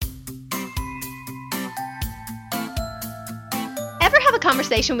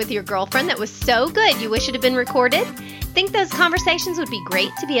conversation with your girlfriend that was so good you wish it had been recorded? Think those conversations would be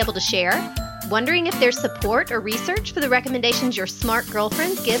great to be able to share? Wondering if there's support or research for the recommendations your smart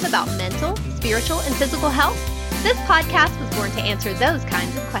girlfriends give about mental, spiritual, and physical health? This podcast was born to answer those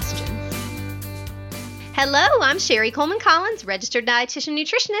kinds of questions. Hello, I'm Sherry Coleman Collins, registered dietitian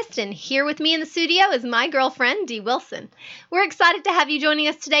nutritionist, and here with me in the studio is my girlfriend, Dee Wilson. We're excited to have you joining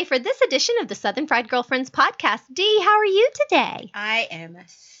us today for this edition of the Southern Fried Girlfriends podcast. Dee, how are you today? I am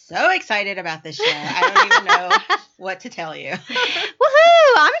so excited about this show. I don't even know what to tell you.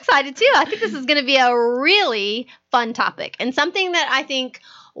 Woohoo! I'm excited too. I think this is going to be a really fun topic and something that I think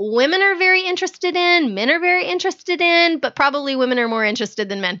women are very interested in, men are very interested in, but probably women are more interested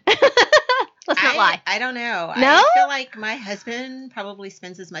than men. Let's not lie. I don't know. No? I feel like my husband probably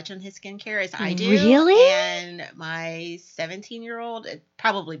spends as much on his skincare as I do. Really? And my 17-year-old,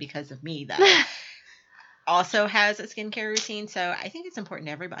 probably because of me, that also has a skincare routine. So I think it's important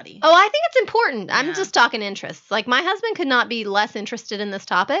to everybody. Oh, I think it's important. Yeah. I'm just talking interests. Like my husband could not be less interested in this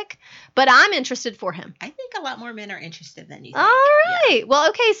topic, but I'm interested for him. I think a lot more men are interested than you think. All right. Yeah. Well,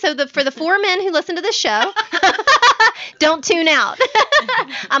 okay. So for the 4 men who listen to this show, don't tune out.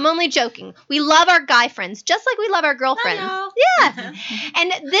 I'm only joking. We love our guy friends, just like we love our girlfriends. Yeah.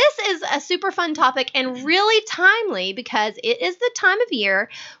 And this is a super fun topic and really timely because it is the time of year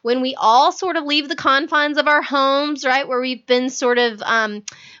when we all sort of leave the confines of our homes, right? Where we've been sort of,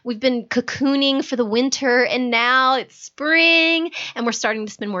 we've been cocooning for the winter and now it's spring and we're starting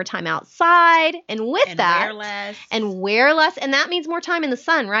to spend more time outside. And with that, wear less. And that means more time in the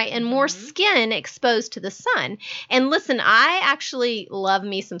sun, right? And more skin exposed to the sun. And listen, I actually love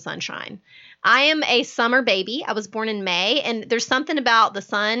me some sunshine. I am a summer baby. I was born in May, and there's something about the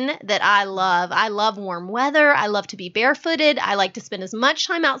sun that I love. I love warm weather. I love to be barefooted. I like to spend as much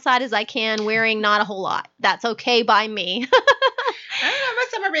time outside as I can wearing not a whole lot. That's okay by me. I don't know, I'm a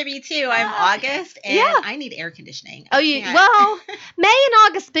summer baby too. I'm August, and I need air conditioning. Well, May and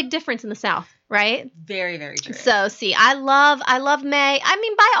August, big difference in the South. Right? Very, very true. So, see, I love May. I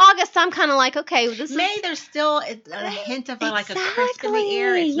mean, by August, I'm kind of like, okay, May, there's still a hint of like a crisp in the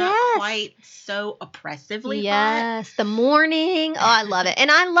air. It's not quite so oppressively hot. The morning. Oh, I love it.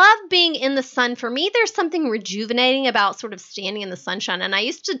 And I love being in the sun. For me, there's something rejuvenating about sort of standing in the sunshine. And I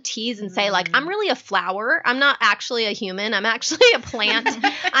used to tease and say, like, I'm really a flower. I'm not actually a human. I'm actually a plant.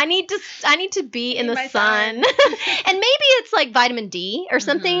 I need to be in the sun. And maybe it's like vitamin D or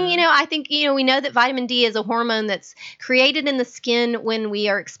something. You know, I think, we know that vitamin D is a hormone that's created in the skin when we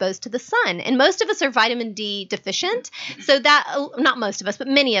are exposed to the sun. And most of us are vitamin D deficient. So that, not most of us, but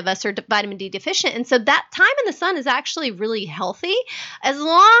many of us are vitamin D deficient. And so that time in the sun is actually really healthy as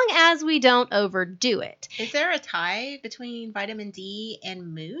long as we don't overdo it. Is there a tie between vitamin D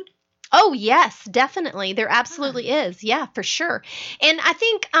and mood? Oh, yes, definitely. There absolutely is. Yeah, for sure. And I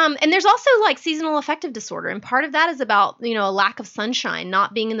think, and there's also like seasonal affective disorder. And part of that is about, a lack of sunshine,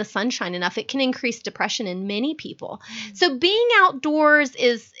 not being in the sunshine enough. It can increase depression in many people. So being outdoors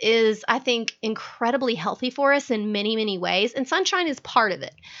is, I think, incredibly healthy for us in many, many ways. And sunshine is part of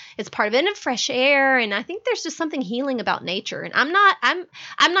it. It's part of it, and fresh air. And I think there's just something healing about nature. And I'm not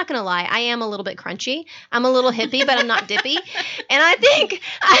going to lie. I am a little bit crunchy. I'm a little hippie, but I'm not dippy. And I think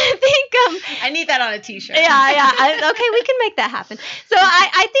I need that on a t-shirt. Yeah. Okay, we can make that happen. So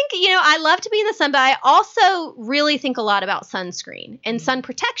I think, I love to be in the sun, but I also really think a lot about sunscreen and sun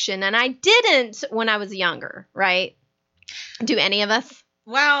protection. And I didn't when I was younger, right? Do any of us?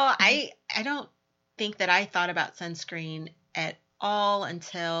 Well, I don't think that I thought about sunscreen at all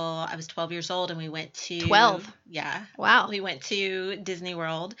until I was 12 years old and we went to 12. Yeah. Wow. We went to Disney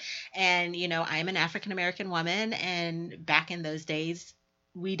World and, I'm an African-American woman, and back in those days,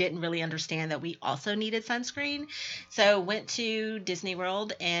 we didn't really understand that we also needed sunscreen. So went to Disney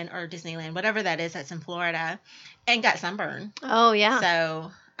World or Disneyland, whatever that is, that's in Florida, and got sunburn. Oh, yeah.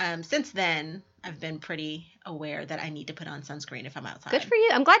 So since then, I've been pretty aware that I need to put on sunscreen if I'm outside. Good for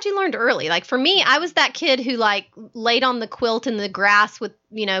you. I'm glad you learned early. Like for me, I was that kid who like laid on the quilt in the grass with,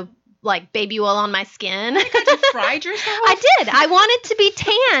 like baby oil on my skin. You fried yourself? I did. I wanted to be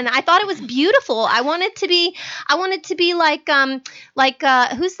tan. I thought it was beautiful. I wanted to be like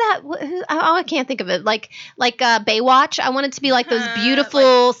who's that? I can't think of it. Like Baywatch. I wanted to be like those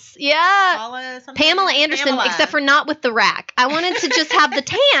beautiful, Pamela Anderson, except for not with the rack. I wanted to just have the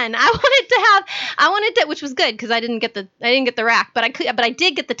tan. I wanted to, which was good because I didn't get the rack, but I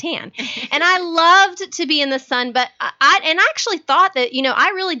did get the tan. And I loved to be in the sun, but I actually thought that,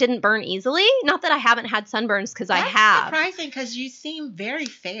 I really didn't burn burn easily. Not that I haven't had sunburns, because I have. That's surprising, because you seem very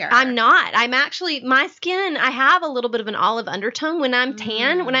fair. I'm not. I'm actually, my skin, I have a little bit of an olive undertone when I'm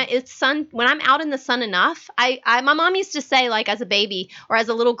tan. When I'm out in the sun enough. My mom used to say, like, as a baby or as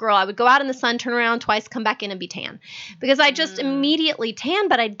a little girl, I would go out in the sun, turn around twice, come back in and be tan, because I just immediately tan,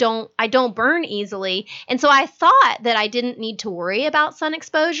 but I don't burn easily. And so I thought that I didn't need to worry about sun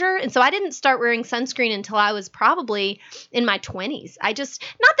exposure. And so I didn't start wearing sunscreen until I was probably in my 20s.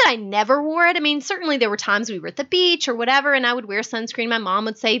 Not that I never wore it. I mean, certainly there were times we were at the beach or whatever, and I would wear sunscreen. My mom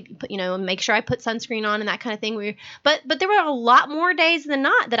would say, make sure I put sunscreen on and that kind of thing. But there were a lot more days than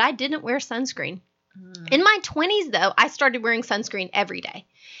not that I didn't wear sunscreen. In my 20s, though, I started wearing sunscreen every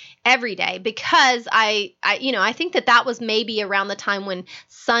day, because I think that was maybe around the time when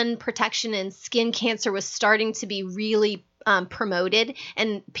sun protection and skin cancer was starting to be really promoted,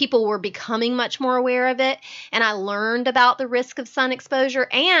 and people were becoming much more aware of it. And I learned about the risk of sun exposure.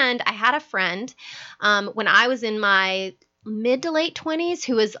 And I had a friend when I was in my mid to late 20s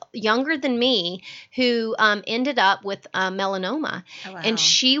who was younger than me, who ended up with melanoma. Oh, wow. And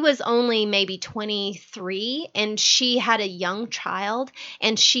she was only maybe 23, and she had a young child,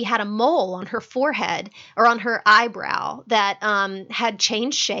 and she had a mole on her forehead or on her eyebrow that had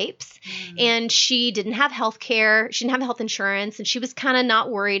changed shapes. And she didn't have health care. She didn't have health insurance, and she was kind of not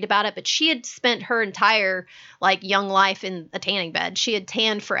worried about it, but she had spent her entire young life in a tanning bed. She had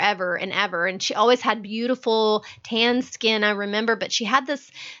tanned forever and ever, and she always had beautiful tan skin, I remember, but she had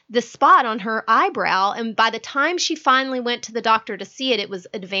this spot on her eyebrow, and by the time she finally went to the doctor to see it, it was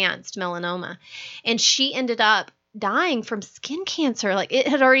advanced melanoma, and she ended up dying from skin cancer. It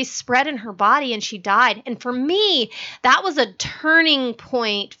had already spread in her body, and she died. And for me, that was a turning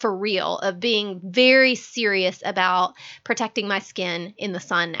point for real, of being very serious about protecting my skin in the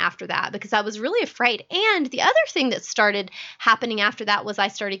sun after that, because I was really afraid. And the other thing that started happening after that was I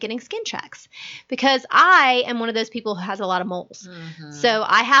started getting skin checks, because I am one of those people who has a lot of moles. So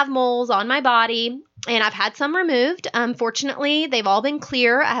I have moles on my body, and I've had some removed. Fortunately, they've all been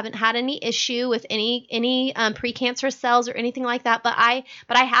clear. I haven't had any issue with any precancerous cells or anything like that. But I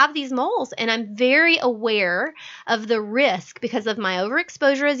have these moles, and I'm very aware of the risk because of my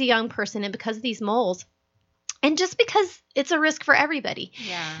overexposure as a young person, and because of these moles, and just because it's a risk for everybody.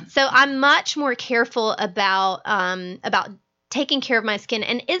 Yeah. So I'm much more careful about taking care of my skin.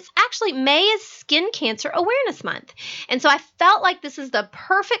 And May is Skin Cancer Awareness Month. And so I felt like this is the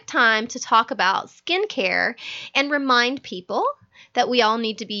perfect time to talk about skincare and remind people that we all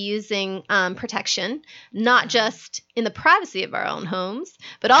need to be using protection, not just in the privacy of our own homes,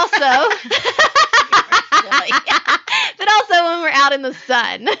 but also when we're out in the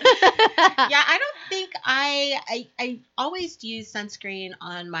sun. Yeah, I don't think I always used sunscreen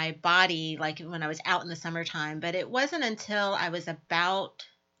on my body, like when I was out in the summertime, but it wasn't until I was about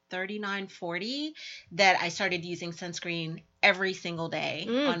 39, 40 that I started using sunscreen every single day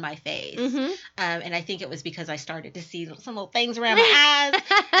on my face. And I think it was because I started to see some little things around my eyes,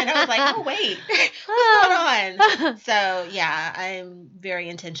 and I was like, oh, wait, what's going on? So, yeah, I'm very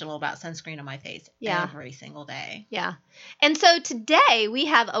intentional about sunscreen on my face every single day. Yeah. And so today we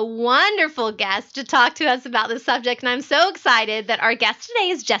have a wonderful guest to talk to us about this subject, and I'm so excited that our guest today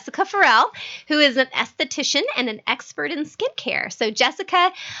is Jessica Farrell, who is an esthetician and an expert in skincare. So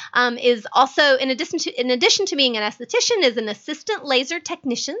Jessica is also, in addition to being an esthetician, is an assistant laser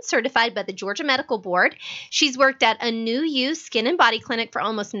technician certified by the Georgia Medical Board. She's worked at a New You Skin and Body Clinic for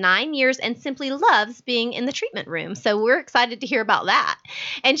almost 9 years and simply loves being in the treatment room. So we're excited to hear about that.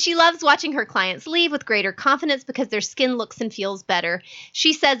 And she loves watching her clients leave with greater confidence because their skin looks and feels better.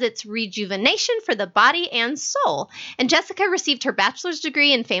 She says it's rejuvenation for the body and soul. And Jessica received her bachelor's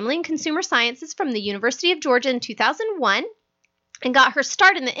degree in Family and Consumer Sciences from the University of Georgia in 2001. And got her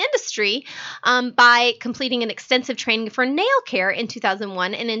start in the industry by completing an extensive training for nail care in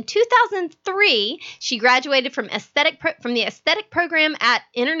 2001. And in 2003, she graduated from the aesthetic program at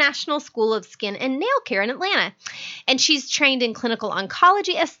International School of Skin and Nail Care in Atlanta. And she's trained in clinical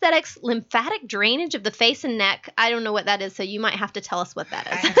oncology aesthetics, lymphatic drainage of the face and neck. I don't know what that is, so you might have to tell us what that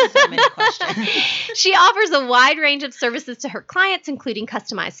is. I have so many questions. She offers a wide range of services to her clients, including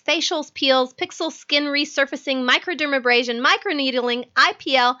customized facials, peels, pixel skin resurfacing, microdermabrasion, microneedling,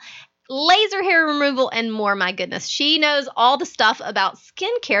 IPL, laser hair removal, and more. My goodness, she knows all the stuff about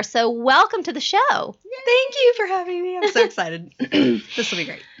skincare. So welcome to the show. Yay. Thank you for having me. I'm so excited. This will be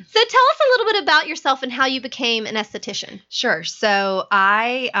great. So tell us a little bit about yourself and how you became an esthetician. Sure. So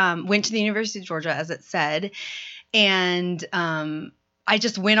I went to the University of Georgia, as it said, and I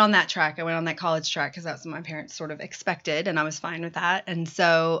just went on that track. I went on that college track because that's what my parents sort of expected, and I was fine with that. And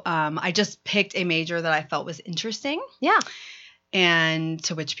so I just picked a major that I felt was interesting. Yeah. And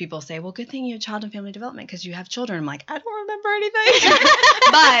to which people say, well, good thing you have child and family development because you have children. I'm like, I don't remember anything.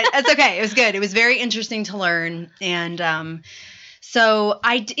 But it's okay. It was good. It was very interesting to learn. And so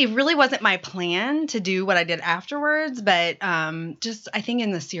it really wasn't my plan to do what I did afterwards, but just I think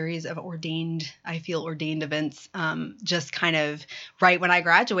in the series of ordained events, just kind of right when I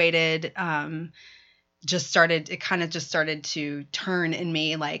graduated, it kind of just started to turn in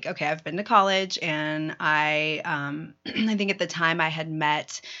me like, okay, I've been to college, and I think at the time I had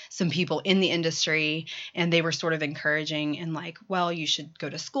met some people in the industry, and they were sort of encouraging and like, well, you should go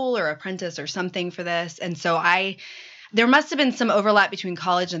to school or apprentice or something for this. And so there must have been some overlap between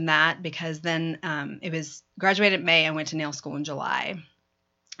college and that, because then it was graduated in May and went to nail school in July.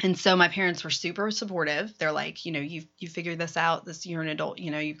 And so my parents were super supportive. They're like, you figured this out. You're an adult,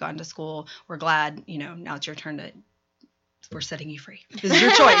 you've gone to school. We're glad, now it's your turn we're setting you free. This is your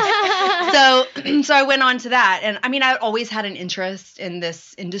choice. So I went on to that. And I mean, I always had an interest in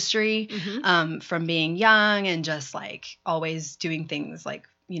this industry from being young, and just like always doing things like,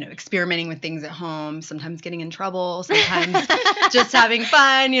 experimenting with things at home, sometimes getting in trouble, sometimes just having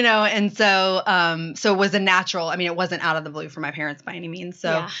fun, and so it was a natural, I mean, it wasn't out of the blue for my parents by any means.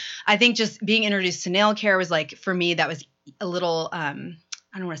 So I think just being introduced to nail care was like, for me, that was a little,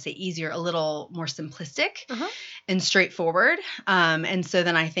 I don't want to say easier, a little more simplistic and straightforward. And so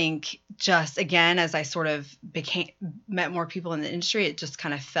then I think just, again, as I sort of met more people in the industry, it just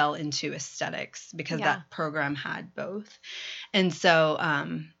kind of fell into aesthetics because that program had both. And so,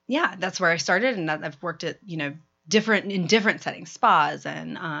 that's where I started. And I've worked at, in different settings, spas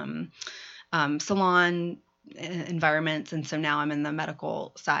and salon environments. And so now I'm in the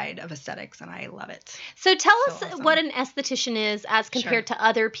medical side of aesthetics, and I love it. So tell us what an esthetician is as compared to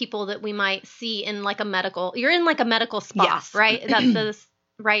other people that we might see in like a medical, you're in like a spa, right? That's the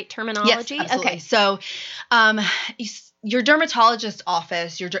right terminology? Yes, absolutely. Okay. So your dermatologist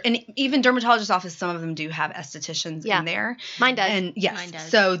office, and even dermatologist office, some of them do have estheticians in there. Mine does. And yes, Mine does.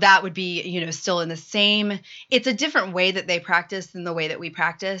 So that would be, still in the same, it's a different way that they practice than the way that we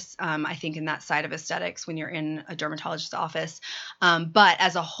practice, I think, in that side of aesthetics when you're in a dermatologist's office. But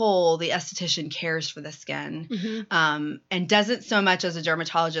as a whole, the esthetician cares for the skin and doesn't so much as a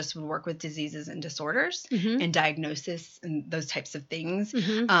dermatologist would work with diseases and disorders and diagnosis and those types of things.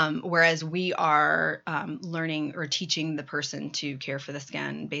 Whereas we are learning or teaching the person to care for the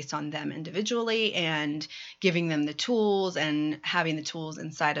skin based on them individually, and giving them the tools and having the tools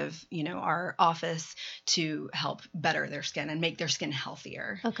inside of, our office to help better their skin and make their skin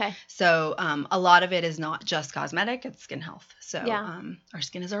healthier. Okay. So a lot of it is not just cosmetic, it's skin health. So our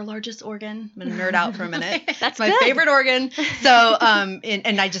skin is our largest organ. I'm going to nerd out for a minute. That's my favorite organ. So,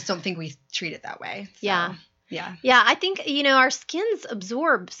 and I just don't think we treat it that way. So. Yeah, I think, our skins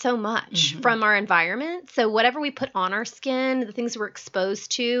absorb so much from our environment. So whatever we put on our skin, the things we're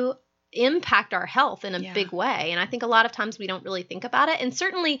exposed to, impact our health in a big way. And I think a lot of times we don't really think about it. And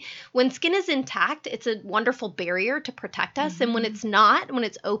certainly when skin is intact, it's a wonderful barrier to protect us. And when it's not, when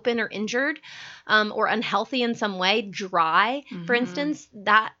it's open or injured or unhealthy in some way, dry, for instance,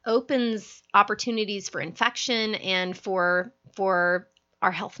 that opens opportunities for infection and for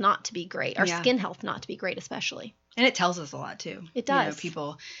our health not to be great, our skin health not to be great, especially. And it tells us a lot too. It does.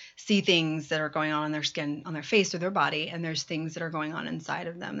 People see things that are going on in their skin, on their face or their body, and there's things that are going on inside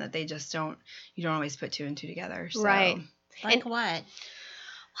of them that they just you don't always put two and two together. So, right. Like what?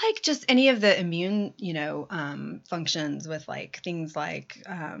 Like just any of the immune, functions with like things like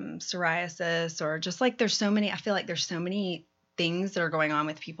psoriasis, or just like I feel like there's so many things that are going on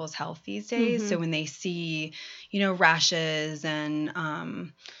with people's health these days. So when they see, rashes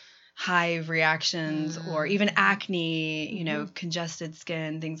and hive reactions or even acne, congested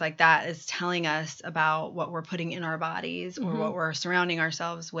skin, things like that, is telling us about what we're putting in our bodies or what we're surrounding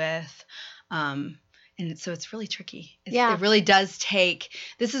ourselves with. And so it's really tricky. It really does take,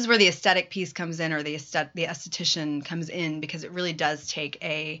 this is where the aesthetic piece comes in, or the esthetician comes in, because it really does take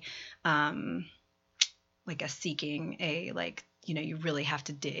a seeking, you really have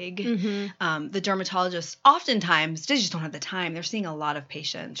to dig. The dermatologists oftentimes, they just don't have the time. They're seeing a lot of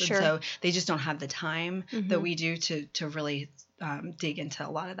patients. Sure. And so they just don't have the time that we do to really dig into a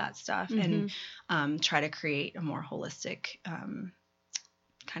lot of that stuff and try to create a more holistic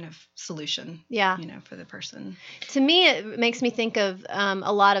kind of solution, Yeah. for the person. To me, it makes me think of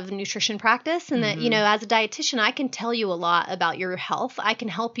a lot of nutrition practice, and that, as a dietitian, I can tell you a lot about your health. I can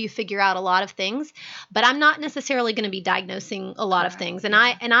help you figure out a lot of things, but I'm not necessarily going to be diagnosing a lot of things. And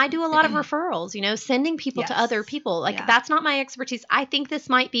I do a lot of referrals, sending people to other people. Like that's not my expertise. I think this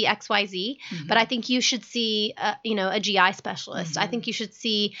might be XYZ, but I think you should see, a GI specialist. I think you should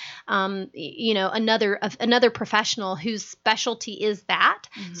see, another professional whose specialty is that.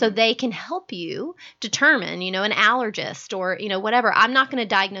 So they can help you determine, an allergist or, whatever. I'm not going to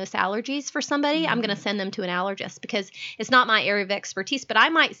diagnose allergies for somebody. I'm going to send them to an allergist because it's not my area of expertise, but I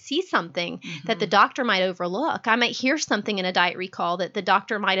might see something that the doctor might overlook. I might hear something in a diet recall that the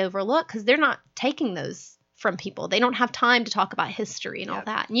doctor might overlook because they're not taking those from people. They don't have time to talk about history and all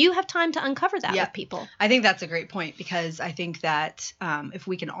that. And you have time to uncover that with people. I think that's a great point because I think that if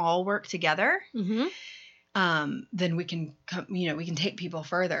we can all work together, then we can, we can take people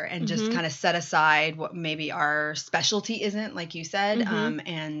further and just kind of set aside what maybe our specialty isn't, like you said,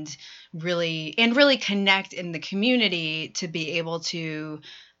 and really connect in the community to be able to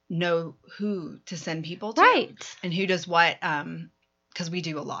know who to send people to, right? And who does what, because we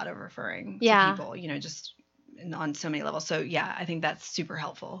do a lot of referring to people, just on so many levels. So I think that's super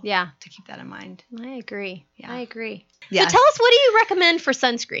helpful. Yeah, to keep that in mind. I agree. Yeah, I agree. Yeah. So tell us, what do you recommend for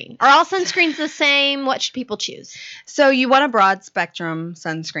sunscreen? Are all sunscreens the same? What should people choose? So you want a broad spectrum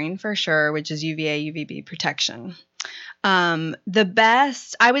sunscreen for sure, which is UVA, UVB protection. The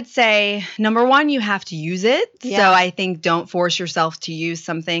best, I would say, number one, you have to use it. Yeah. So I think don't force yourself to use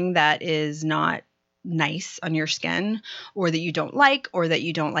something that is not nice on your skin or that you don't like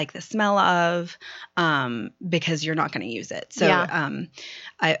the smell of, because you're not going to use it. So, I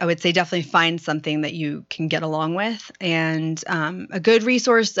would say definitely find something that you can get along with. And, a good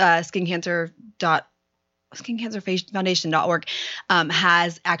resource, skincancerfoundation.org,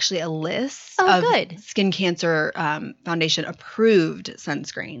 has actually a list of Skin Cancer Foundation approved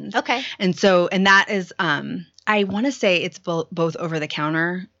sunscreens. Okay. And that is, I want to say it's both over the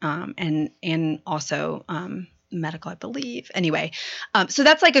counter, and also, medical, I believe. Anyway, so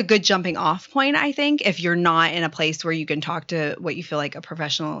that's like a good jumping off point, I think, if you're not in a place where you can talk to what you feel like a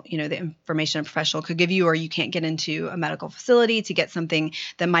professional, the information a professional could give you, or you can't get into a medical facility to get something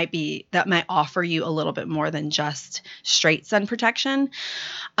that might offer you a little bit more than just straight sun protection.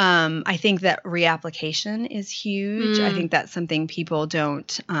 I think that reapplication is huge. I think that's something people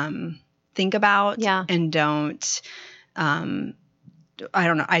don't think about and don't I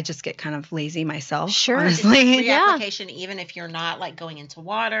don't know. I just get kind of lazy myself. Sure. Honestly. Reapplication, even if you're not like going into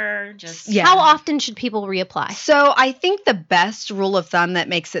water, just. How often should people reapply? So I think the best rule of thumb that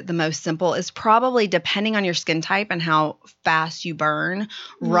makes it the most simple is probably, depending on your skin type and how fast you burn,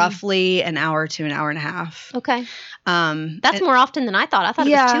 roughly an hour to an hour and a half. Okay. That's more often than I thought. I thought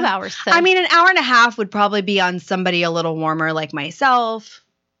it was 2 hours. So. I mean, an hour and a half would probably be on somebody a little warmer like myself.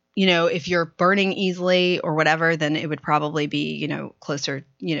 If you're burning easily or whatever, then it would probably be, closer,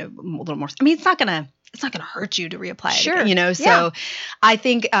 a little more. I mean, it's not going to hurt you to reapply. Sure. So I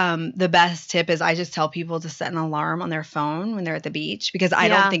think the best tip is I just tell people to set an alarm on their phone when they're at the beach, because I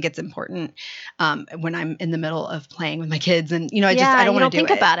don't think it's important when I'm in the middle of playing with my kids, and I don't want to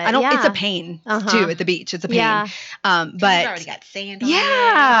think about it. It's a pain too at the beach. It's a pain. Yeah. But you've already got sand on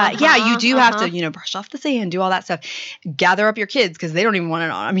you do have to brush off the sand, do all that stuff, gather up your kids because they don't even want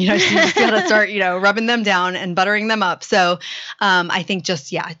it on. I mean, you just got to start rubbing them down and buttering them up. So I think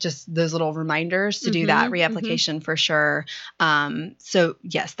just those little reminders to do that reapplication for sure. So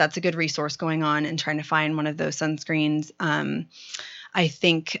yes, that's a good resource going on and trying to find one of those sunscreens. I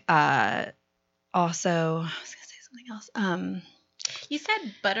think also, I was going to say something else. You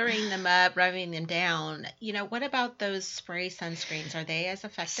said buttering them up, rubbing them down. What about those spray sunscreens? Are they as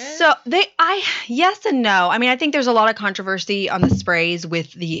effective? So yes and no. I mean, I think there's a lot of controversy on the sprays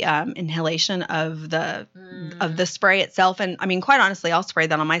with the inhalation of the spray itself. And I mean, quite honestly, I'll spray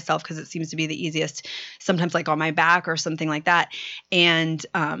that on myself because it seems to be the easiest, sometimes like on my back or something like that. And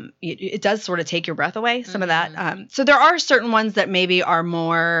it does sort of take your breath away, some of that. So there are certain ones that maybe are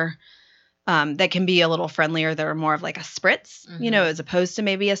more that can be a little friendlier. That are more of like a spritz, as opposed to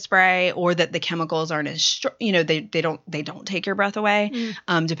maybe a spray, or that the chemicals aren't as they don't take your breath away,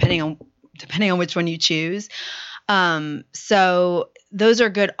 depending on which one you choose. So those are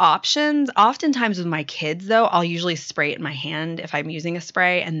good options. Oftentimes with my kids, though, I'll usually spray it in my hand if I'm using a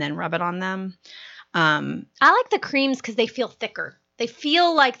spray and then rub it on them. I like the creams because they feel thicker. They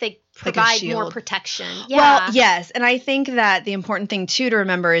feel like they provide more protection. Yeah. Well, yes. And I think that the important thing, too, to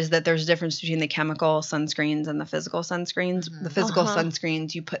remember is that there's a difference between the chemical sunscreens and the physical sunscreens. The physical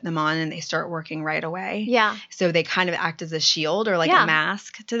sunscreens, you put them on and they start working right away. Yeah. So they kind of act as a shield or like a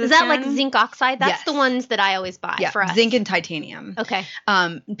mask to the Is skin. that like zinc oxide? That's the ones that I always buy for us. Zinc and titanium. Okay.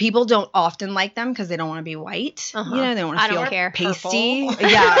 People don't often like them because they don't want to be white. You know, they don't want to feel pasty.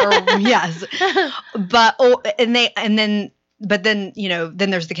 Yes. But then, you know,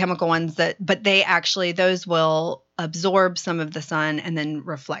 then there's the chemical ones but they actually, those will absorb some of the sun and then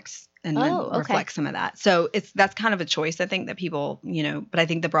reflect some of that. So that's kind of a choice, I think, that people, you know, but I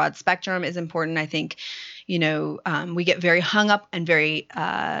think the broad spectrum is important. I think, you know, we get very hung up and very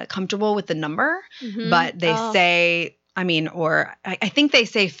comfortable with the number, but they say, I mean, or I think they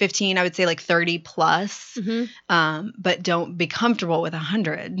say 15, I would say like 30 plus, but don't be comfortable with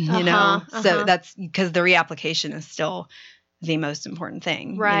 100, you know? So that's because the reapplication is still the most important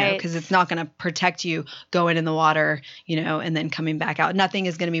thing, right? You know, because it's not going to protect you going in the water, you know, and then coming back out. Nothing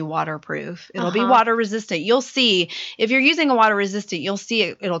is going to be waterproof. It'll be water resistant. You'll see if you're using a water resistant, you'll see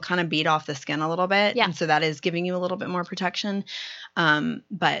it'll kind of beat off the skin a little bit. Yeah. And so that is giving you a little bit more protection.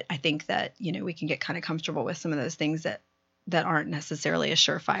 But I think that, you know, we can get kind of comfortable with some of those things that aren't necessarily a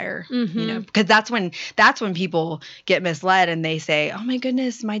surefire, you know, because that's when people get misled and they say, oh my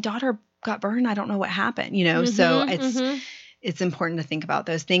goodness, my daughter got burned. I don't know what happened, you know? So it's important to think about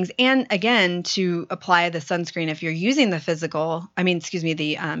those things. And again, to apply the sunscreen, if you're using the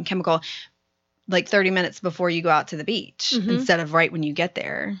chemical, like 30 minutes before you go out to the beach instead of right when you get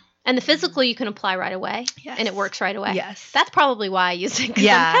there. And the physical you can apply right away, and it works right away. Yes. That's probably why I use it, because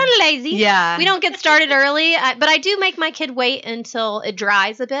I'm kind of lazy. Yeah. We don't get started early, but I do make my kid wait until it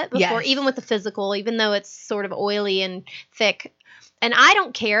dries a bit before, even with the physical, even though it's sort of oily and thick. And I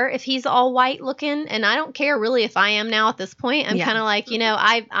don't care if he's all white looking, and I don't care really if I am now at this point. I'm kind of like, you know,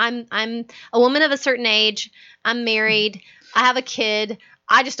 I'm a woman of a certain age. I'm married. I have a kid.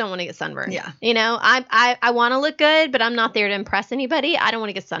 I just don't want to get sunburned. Yeah. You know, I want to look good, but I'm not there to impress anybody. I don't want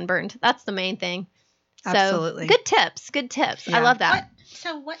to get sunburned. That's the main thing. Absolutely. So, good tips. Yeah. I love that.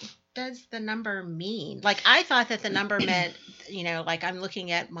 What does the number mean? Like, I thought that the number meant, you know, like I'm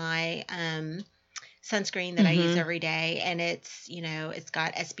looking at my sunscreen that I use every day, and it's, you know, it's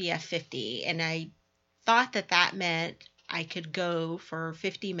got SPF 50, and I thought that meant I could go for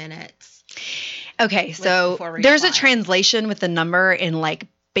 50 minutes. Okay, so there's a translation with the number in, like,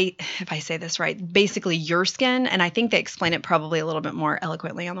 if I say this right, basically your skin, and I think they explain it probably a little bit more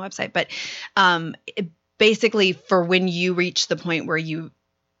eloquently on the website, but basically for when you reach the point where you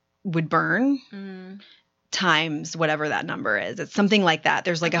would burn, times whatever that number is. It's something like that.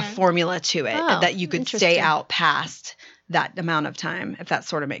 There's like a formula to it that you could stay out past that amount of time, if that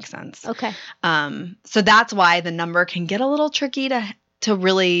sort of makes sense. Okay. So that's why the number can get a little tricky to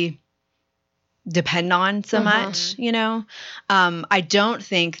really depend on so much, you know. I don't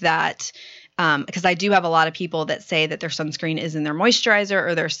think that because I do have a lot of people that say that their sunscreen is in their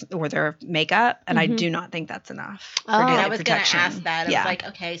moisturizer or their makeup, and I do not think that's enough for daily protection. I was going to ask that. I was like,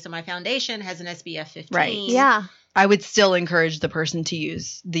 okay, so my foundation has an SPF 15. Right. Yeah. I would still encourage the person to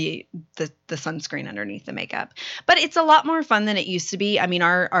use the sunscreen underneath the makeup. But it's a lot more fun than it used to be. I mean,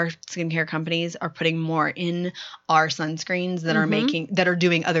 our skincare companies are putting more in our sunscreens that are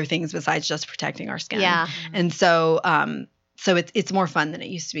doing other things besides just protecting our skin. Yeah. And so so it's more fun than it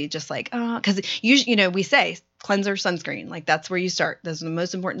used to be, just like, because you know, we say cleanser, sunscreen, like that's where you start. Those are the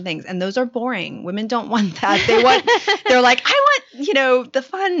most important things. And those are boring. Women don't want that. They're like, I want, you know, the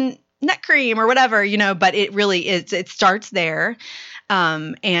fun neck cream or whatever, you know, but it really is, it starts there.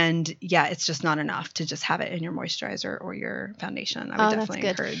 And yeah, it's just not enough to just have it in your moisturizer or your foundation. I would definitely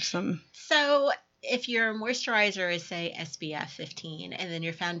encourage some. So if your moisturizer is, say, SPF 15 and then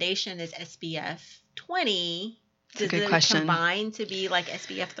your foundation is SPF 20, does it combine to be like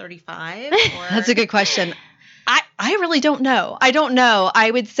SPF 35? That's a good question. I really don't know. I don't know. I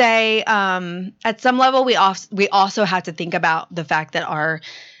would say at some level we also have to think about the fact that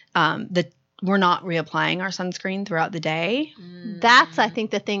we're not reapplying our sunscreen throughout the day. That's, I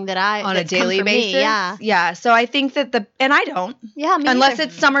think, the thing that on a daily basis. Yeah. So I think that and I don't. Yeah. Me unless either.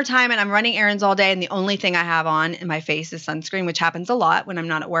 It's summertime and I'm running errands all day and the only thing I have on in my face is sunscreen, which happens a lot when I'm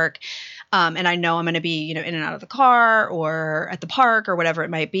not at work. And I know I'm going to be, you know, in and out of the car or at the park or whatever it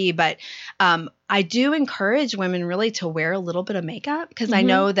might be. But I do encourage women really to wear a little bit of makeup, because I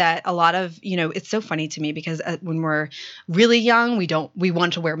know that a lot of, you know, it's so funny to me because when we're really young, we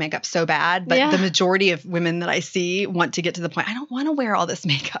want to wear makeup so bad. But the majority of women that I see want to get to the point, I don't want to wear all this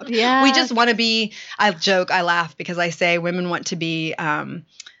makeup. Yeah. We just want to be, I joke, I laugh because I say women want to be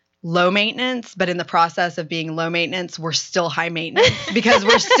low maintenance, but in the process of being low maintenance, we're still high maintenance because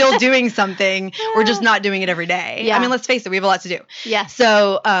we're still doing something. We're just not doing it every day. Yeah. I mean, let's face it, we have a lot to do. Yes.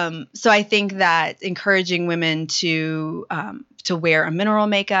 So I think that encouraging women to wear a mineral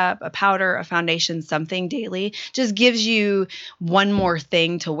makeup, a powder, a foundation, something daily just gives you one more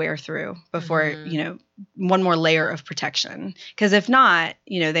thing to wear through before, one more layer of protection. Because if not,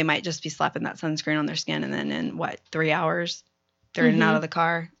 they might just be slapping that sunscreen on their skin and then in 3 hours, they're in and out of the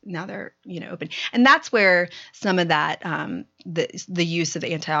car. Now they're, open. And that's where some of that, the use of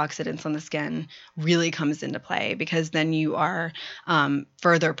antioxidants on the skin really comes into play, because then you are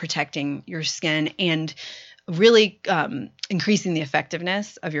further protecting your skin and really increasing the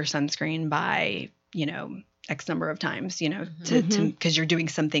effectiveness of your sunscreen by, X number of times, because you're doing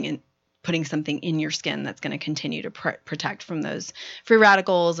something and putting something in your skin that's going to continue to protect from those free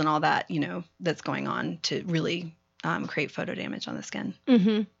radicals and all that, that's going on to really create photo damage on the skin.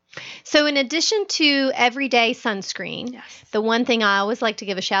 Mm-hmm. So in addition to everyday sunscreen, the one thing I always like to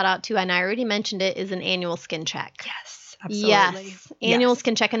give a shout out to, and I already mentioned it, is an annual skin check. Yes, absolutely. Yes, annual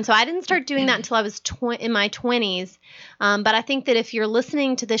skin check. And so I didn't start doing that until I was in my 20s. But I think that if you're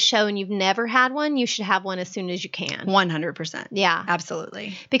listening to this show and you've never had one, you should have one as soon as you can. 100%. Yeah.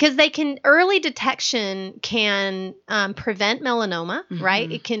 Absolutely. Because early detection can prevent melanoma,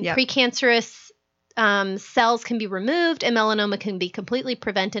 right? It can, precancerous cells can be removed and melanoma can be completely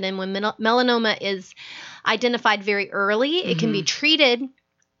prevented. And when melanoma is identified very early, it can be treated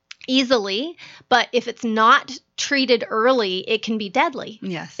easily. But if it's not treated early, it can be deadly.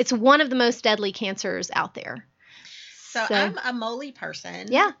 Yes. It's one of the most deadly cancers out there. So I'm a moly person.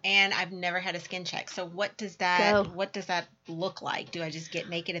 Yeah. And I've never had a skin check. So what does that look like? Do I just get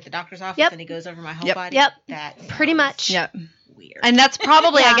naked at the doctor's office and it goes over my whole body? Yep. That pretty much. Yep. Weird. And that's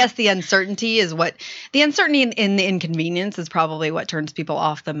probably, I guess, the uncertainty in the inconvenience is probably what turns people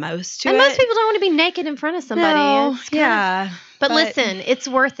off the most to and it. most people don't want to be naked in front of somebody. No, But listen, it's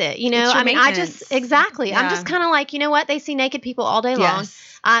worth it. I mean, I'm just kind of like, you know what? They see naked people all day long.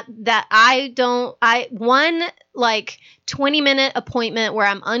 One 20-minute appointment where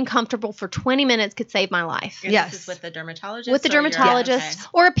I'm uncomfortable for 20 minutes could save my life. Yes. This is with the dermatologist? With the dermatologist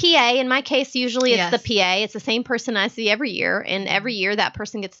or a PA. In my case, usually it's the PA. It's the same person I see every year. And every year that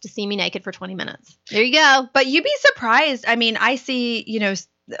person gets to see me naked for 20 minutes. There you go. But you'd be surprised. I mean, I see,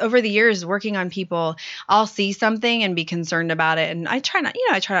 over the years working on people, I'll see something and be concerned about it. And I try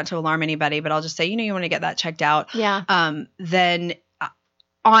not to alarm anybody, but I'll just say, you want to get that checked out. Yeah. Then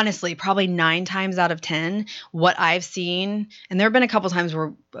honestly, probably 9 times out of 10, what I've seen, and there have been a couple times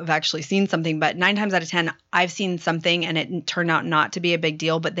where I've actually seen something, but 9 times out of 10, I've seen something and it turned out not to be a big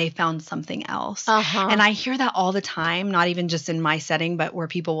deal, but they found something else. And I hear that all the time, not even just in my setting, but where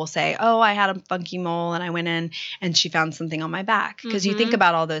people will say, oh, I had a funky mole and I went in and she found something on my back. Because you think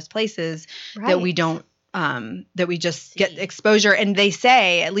about all those places that we don't, that we just get exposure. And they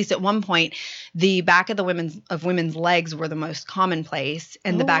say, at least at one point, the back of women's legs were the most common place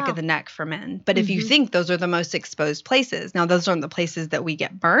and the back of the neck for men. But if you think those are the most exposed places, now those aren't the places that we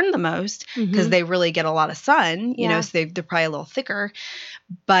get burned the most because they really get a lot of sun, so they're probably a little thicker,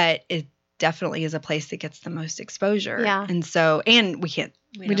 but it definitely is a place that gets the most exposure. Yeah. And so, and we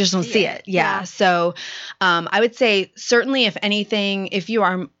just don't see it. Yeah. So, I would say certainly if anything, if you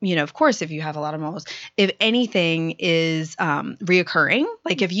are, of course, if you have a lot of moles, if anything is, reoccurring,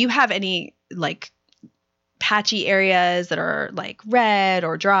 like if you have any patchy areas that are red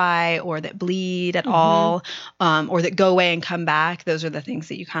or dry or that bleed at all, or that go away and come back, those are the things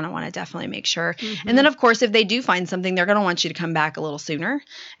that you kind of want to definitely make sure. And then of course, if they do find something, they're going to want you to come back a little sooner,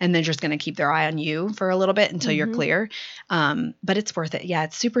 and they're just going to keep their eye on you for a little bit until you're clear. But it's worth it. Yeah.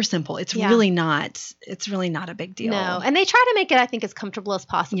 It's super simple. It's really not a big deal. No. And they try to make it, I think, as comfortable as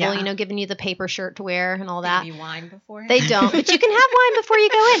possible, giving you the paper shirt to wear and all that. Give you wine before? They don't, but you can have wine before you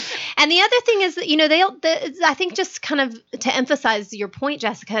go in. And the other thing is that, I think just kind of to emphasize your point,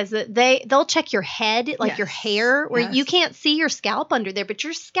 Jessica, is that they'll check your head, your hair, where you can't see your scalp under there, but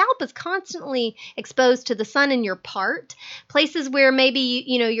your scalp is constantly exposed to the sun in your places where maybe,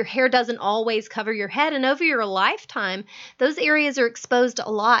 your hair doesn't always cover your head. And over your lifetime, those areas are exposed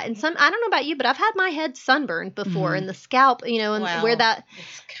a lot. And I don't know about you, but I've had my head sunburned before and the scalp, and where that.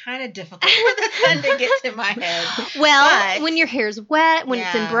 It's kind of difficult for the sun to get to my head. Well, when your hair's wet, when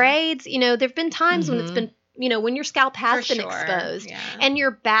it's in braids, there've been times when it's been when your scalp has been exposed, and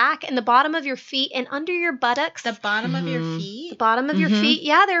your back and the bottom of your feet and under your buttocks. The bottom of your feet? The bottom of your feet.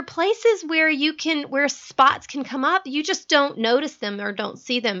 Yeah, there are places where spots can come up. You just don't notice them or don't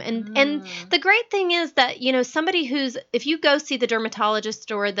see them. And the great thing is that, somebody if you go see the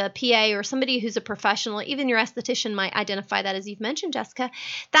dermatologist or the PA or somebody who's a professional, even your esthetician might identify that, as you've mentioned, Jessica,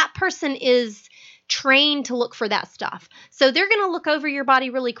 that person is trained to look for that stuff. So they're going to look over your body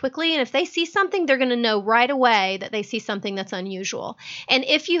really quickly, and if they see something, they're going to know right away that they see something that's unusual. And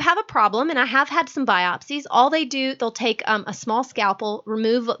if you have a problem, and I have had some biopsies, all they'll take a small scalpel,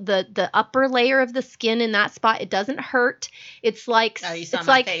 remove the upper layer of the skin in that spot. It doesn't hurt. It's like you saw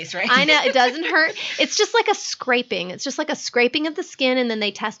my face, right? I know, it doesn't hurt. It's just like a scraping. It's just like a scraping of the skin, and then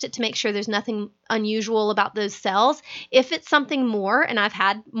they test it to make sure there's nothing unusual about those cells. If it's something more, and I've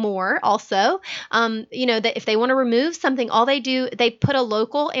had more also, that if they want to remove something, all they put a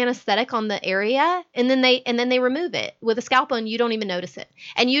local anesthetic on the area, and then they remove it with a scalpel, and you don't even notice it.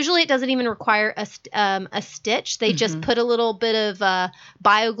 And usually it doesn't even require a stitch. They just put a little bit of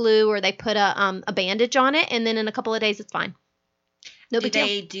BioGlue, or they put a bandage on it, and then in a couple of days it's fine. No big deal.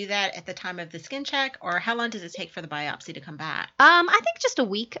 Do they do that at the time of the skin check, or how long does it take for the biopsy to come back? I think just a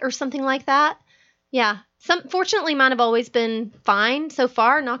week or something like that. Yeah. Fortunately, mine have always been fine so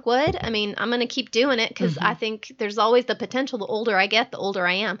far, knock wood. I mean, I'm going to keep doing it because I think there's always the potential. The older I get, the older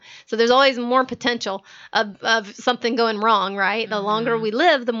I am. So there's always more potential of something going wrong, right? The longer we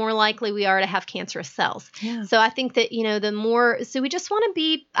live, the more likely we are to have cancerous cells. Yeah. So I think that, the more, so we just want to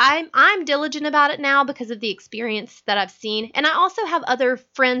be, I'm diligent about it now because of the experience that I've seen. And I also have other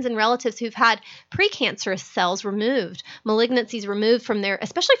friends and relatives who've had precancerous cells removed, malignancies removed from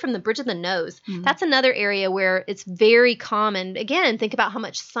especially from the bridge of the nose. That's another area where it's very common. Again, think about how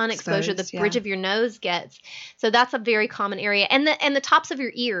much sun exposure the bridge of your nose gets. So that's a very common area. And the tops of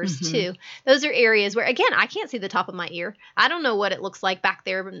your ears too. Those are areas where, again, I can't see the top of my ear. I don't know what it looks like back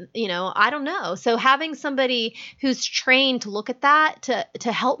there. I don't know. So having somebody who's trained to look at that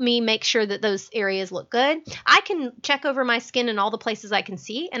to help me make sure that those areas look good. I can check over my skin in all the places I can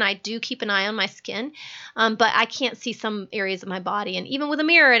see, and I do keep an eye on my skin. But I can't see some areas of my body. And even with a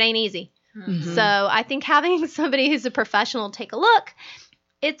mirror, it ain't easy. So I think having somebody who's a professional take a look,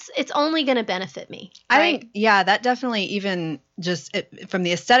 it's only going to benefit me. Right? I think, that definitely, even just from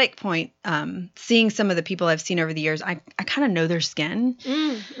the aesthetic point, seeing some of the people I've seen over the years, I kind of know their skin.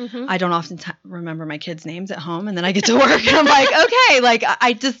 I don't often remember my kids' names at home, and then I get to work and I'm like,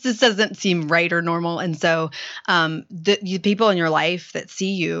 okay, this doesn't seem right or normal. And so the people in your life that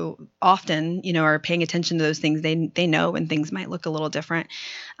see you often, are paying attention to those things. They know when things might look a little different.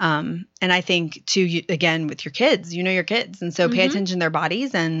 And I think too, again, with your kids, your kids. And so pay attention to their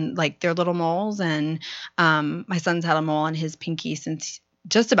bodies and like their little moles. And my son's had a mole on his pinky since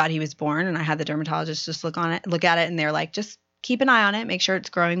just about he was born. And I had the dermatologist just look at it. And they're like, just keep an eye on it, make sure it's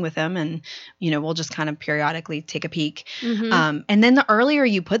growing with him. And, we'll just kind of periodically take a peek. And then the earlier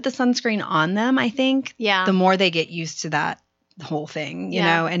you put the sunscreen on them, I think, the more they get used to that whole thing, you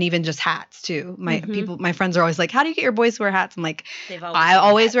know, and even just hats too. My friends are always like, how do you get your boys to wear hats? I'm like, I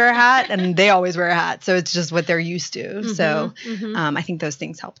always wear a hat and they always wear a hat. So it's just what they're used to. So I think those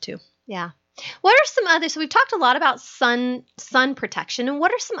things help too. Yeah. What are some other, so we've talked a lot about sun protection, and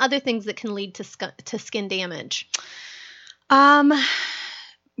what are some other things that can lead to skin damage?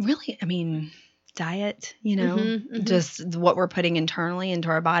 Really, I mean, diet, just what we're putting internally into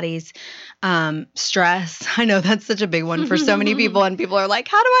our bodies. Stress. I know that's such a big one for so many people, and people are like,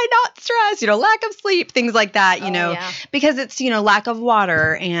 how do I not stress? Lack of sleep, things like that, because it's, lack of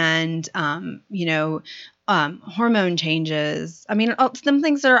water and, hormone changes. I mean, some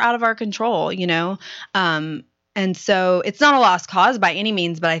things that are out of our control, and so it's not a lost cause by any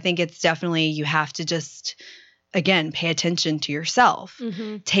means, but I think it's definitely, you have to just, again, pay attention to yourself.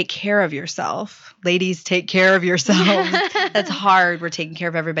 Take care of yourself. Ladies, take care of yourselves. That's hard. We're taking care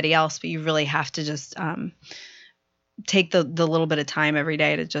of everybody else, but you really have to just take the little bit of time every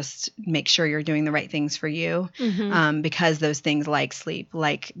day to just make sure you're doing the right things for you. Because those things like sleep,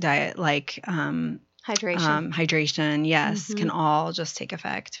 like diet, like hydration, yes, can all just take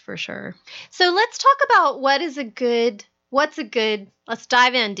effect for sure. So let's talk about what's a good, let's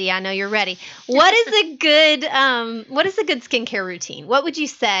dive in, Dee. I know you're ready. What is a good skincare routine? What would you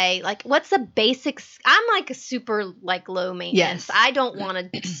say? Like, what's a basic? I'm like a super low maintenance. Yes. I don't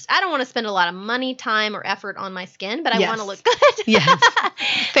want to spend a lot of money, time, or effort on my skin, but I want to look good. Yes.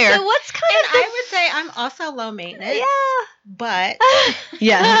 Fair. So what's kind of? I would say I'm also low maintenance. Yeah. But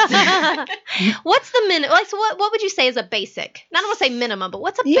yes. What's the minimum? Like, so what would you say is a basic? I don't want to say minimum, but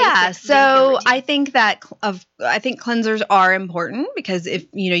what's a basic? Yeah. So I think that I think cleansers are important because if,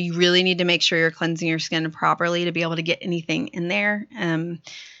 you really need to make sure you're cleansing your skin properly to be able to get anything in there.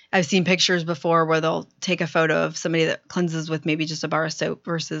 I've seen pictures before where they'll take a photo of somebody that cleanses with maybe just a bar of soap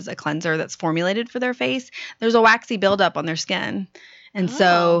versus a cleanser that's formulated for their face. There's a waxy buildup on their skin. And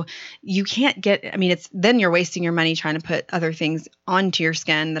so you can't then you're wasting your money trying to put other things onto your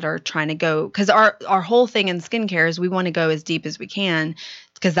skin that are trying to go, because our whole thing in skincare is we want to go as deep as we can,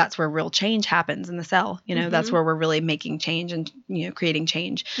 because that's where real change happens in the cell. That's where we're really making change and, creating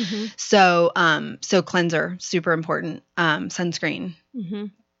change. So cleanser, super important. Sunscreen,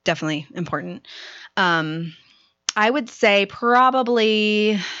 definitely important. I would say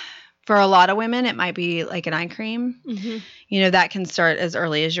probably for a lot of women, it might be like an eye cream. That can start as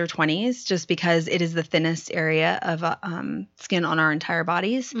early as your 20s, just because it is the thinnest area of skin on our entire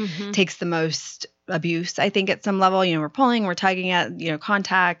bodies. Takes the most abuse, I think, at some level. We're pulling, we're tugging at,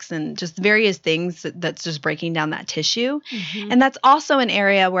 contacts and just various things that's just breaking down that tissue. And that's also an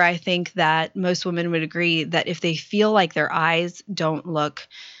area where I think that most women would agree that if they feel like their eyes don't look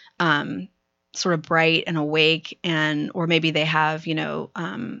sort of bright and awake, or maybe they have,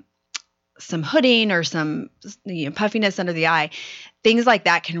 some hooding or some puffiness under the eye, things like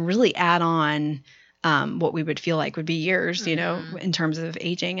that can really add on what we would feel like would be years, in terms of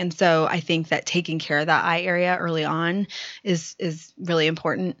aging. And so I think that taking care of that eye area early on is really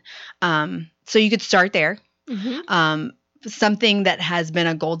important. So you could start there. Something that has been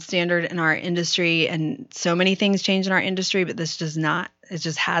a gold standard in our industry, and so many things change in our industry, but this does not, it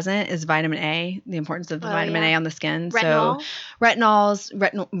just hasn't, is vitamin A, the importance of the vitamin A on the skin. Retinol? So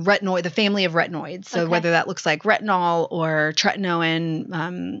retinoid, the family of retinoids. So whether that looks like retinol or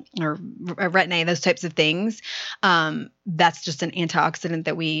tretinoin, or retin-A, those types of things, that's just an antioxidant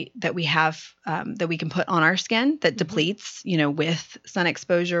that we have, that we can put on our skin that depletes, with sun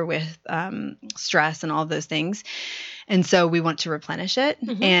exposure, with stress and all of those things. And so we want to replenish it.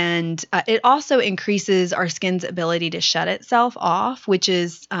 And it also increases our skin's ability to shut itself off, which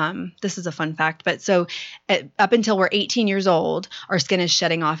is, this is a fun fact, but so up until we're 18 years old, our skin is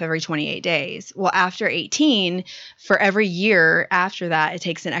shutting off every 28 days. Well, after 18, for every year after that, it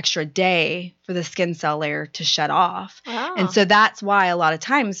takes an extra day for the skin cell layer to shut off. And so that's why a lot of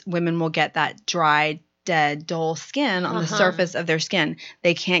times women will get that dry, dead, dull skin on the surface of their skin.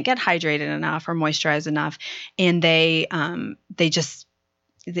 They can't get hydrated enough or moisturized enough, and they just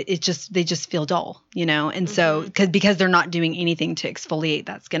feel dull, And so because they're not doing anything to exfoliate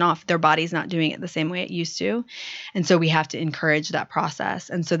that skin off, their body's not doing it the same way it used to, and so we have to encourage that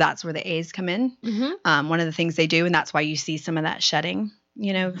process. And so that's where the A's come in. One of the things they do, and that's why you see some of that shedding,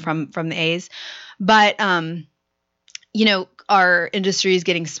 from the A's, but our industry is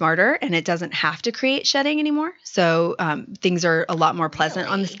getting smarter, and it doesn't have to create shedding anymore. So things are a lot more pleasant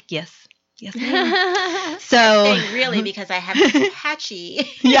on the Yes, ma'am. So really, because I have this patchy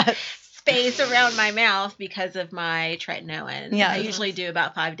space around my mouth because of my tretinoin. I usually do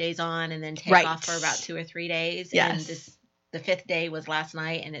about 5 days on and then take off for about 2 or 3 days. And the 5th day was last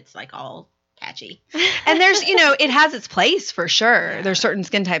night, and it's like all patchy. And there's, it has its place for sure. There's certain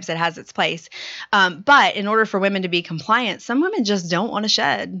skin types that has its place. But in order for women to be compliant, some women just don't want to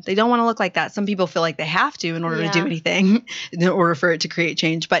shed. They don't want to look like that. Some people feel like they have to in order to do anything, in order for it to create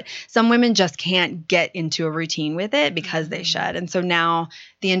change. But some women just can't get into a routine with it because they shed. And so now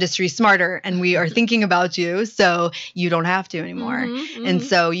the industry's smarter, and we are thinking about you, so you don't have to anymore. And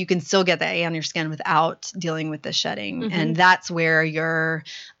so you can still get the A on your skin without dealing with the shedding. And that's where your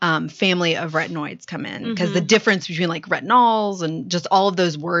family of retinoids come in, because the difference between like retinols and just all of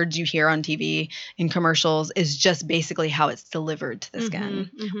those words you hear on TV in commercials is just basically how it's delivered to the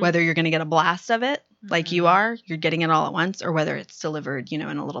skin. Whether you're going to get a blast of it like you're getting it all at once, or whether it's delivered, in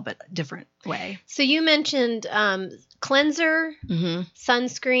a little bit different way. So you mentioned cleanser,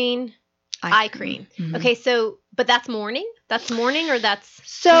 sunscreen, eye cream. Okay, so but that's morning? That's morning, or that's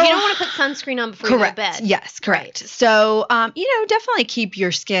so you don't want to put sunscreen on before you go to bed. Yes, correct. Right. So definitely keep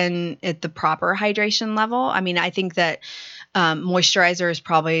your skin at the proper hydration level. I mean, I think that moisturizer is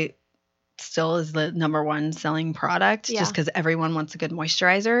probably still is the number one selling product, just because everyone wants a good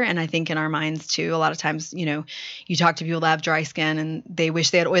moisturizer. And I think in our minds too, a lot of times, you talk to people that have dry skin and they wish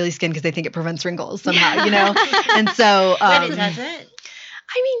they had oily skin because they think it prevents wrinkles somehow, And so, but it doesn't.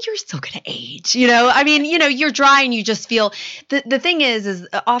 I mean, you're still going to age, I mean, you're dry and you just feel, the thing is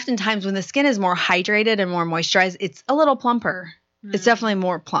oftentimes when the skin is more hydrated and more moisturized, it's a little plumper. It's definitely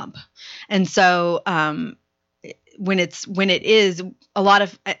more plump. And so, when it is a lot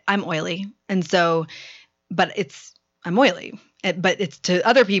of, I'm oily. And so, but I'm oily. but it's to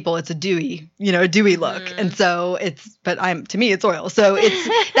other people, it's a dewy look. And so to me, it's oil. So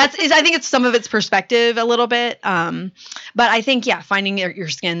I think it's some of its perspective a little bit. But I think, finding your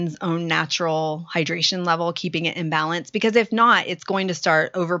skin's own natural hydration level, keeping it in balance, because if not, it's going to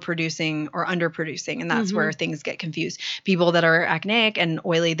start overproducing or underproducing. And that's where things get confused. People that are acneic and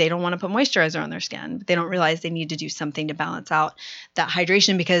oily, they don't want to put moisturizer on their skin, but they don't realize they need to do something to balance out that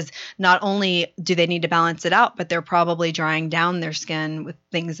hydration, because not only do they need to balance it out, but they're probably drying down their skin with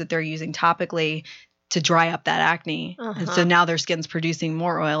things that they're using topically to dry up that acne. And so now their skin's producing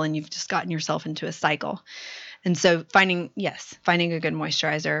more oil, and you've just gotten yourself into a cycle. And so finding a good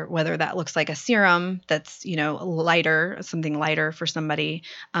moisturizer, whether that looks like a serum that's, lighter, something lighter for somebody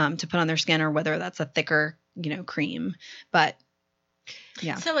to put on their skin, or whether that's a thicker, cream. But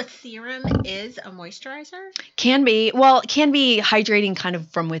yeah. So a serum is a moisturizer? Can be hydrating kind of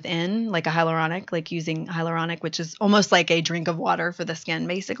from within, like a hyaluronic, like using hyaluronic, which is almost like a drink of water for the skin,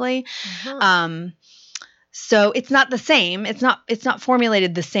 basically. So it's not the same. It's not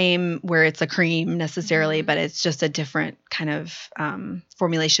formulated the same where it's a cream necessarily, but it's just a different kind of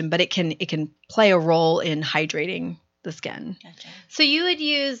formulation. But it can play a role in hydrating the skin. Gotcha. So you would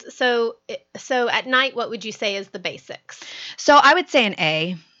use so at night, what would you say is the basics? So I would say an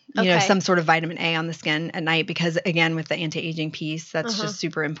A. Some sort of vitamin A on the skin at night, because again, with the anti-aging piece, that's just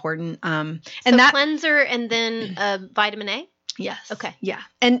super important. And that cleanser and then vitamin A. Yes. Okay. Yeah.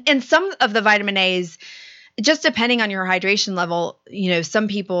 And some of the vitamin A's, just depending on your hydration level, some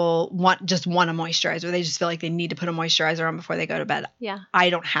people want a moisturizer. They just feel like they need to put a moisturizer on before they go to bed. Yeah. I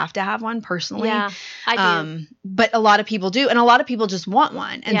don't have to have one personally. Yeah, I do. But a lot of people do. And a lot of people just want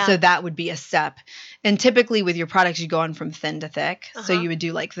one. And so that would be a step. And typically with your products, you go on from thin to thick. So you would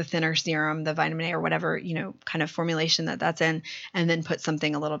do like the thinner serum, the vitamin A or whatever, kind of formulation that's in, and then put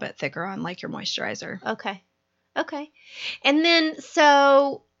something a little bit thicker on, like your moisturizer. Okay. And then,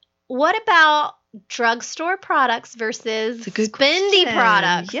 so what about drugstore products versus spendy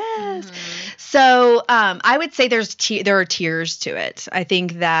products? Yes. So I would say there are tiers to it. I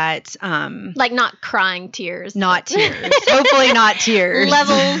think that like not crying tears. Not tears. Hopefully not tears.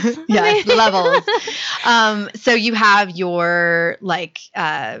 Levels. Yes, levels. So you have your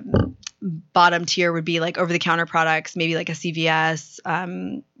bottom tier would be like over-the-counter products, maybe like a CVS.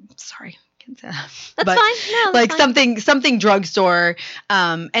 Sorry. That's fine. No, that's fine. something drugstore,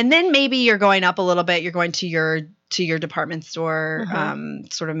 and then maybe you're going up a little bit. You're going to your department store,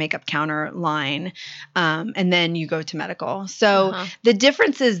 sort of makeup counter line, and then you go to medical. So the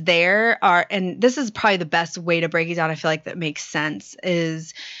differences there are, and this is probably the best way to break it down. I feel like that makes sense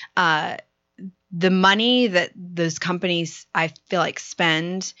is the money that those companies, I feel like,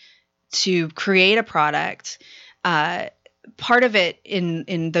 spend to create a product. Part of it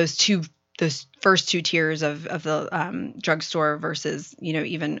in those first two tiers of the drugstore versus,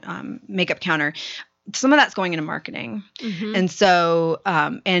 even makeup counter, some of that's going into marketing. And so,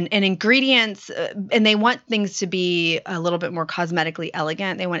 and ingredients, and they want things to be a little bit more cosmetically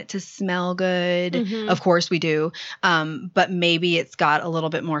elegant. They want it to smell good. Of course we do. But maybe it's got a little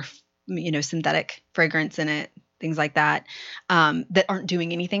bit more, synthetic fragrance in it. Things like that, that aren't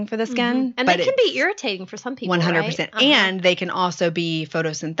doing anything for the skin. And they can be irritating for some people, 100%. Right? And they can also be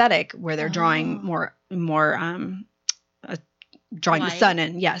photosynthetic, where they're drawing more drawing light. The sun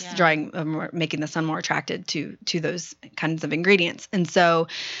in. Yes, drawing, making the sun more attracted to those kinds of ingredients. And so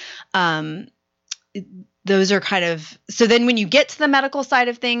those are kind of, so then when you get to the medical side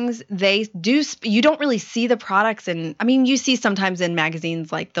of things, you don't really see the products. And I mean, you see sometimes in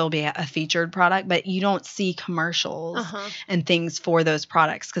magazines, like there'll be a featured product, but you don't see commercials and things for those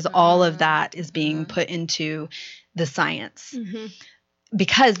products, because all of that is being put into the science.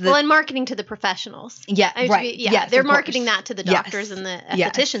 Because and marketing to the professionals. Yeah, right. Yes, they're marketing that to the doctors and the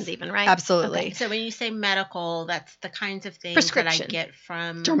estheticians even, right? Absolutely. Okay. So when you say medical, that's the kinds of things that I get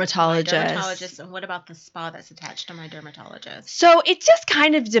from dermatologists. And what about the spa that's attached to my dermatologist? So it just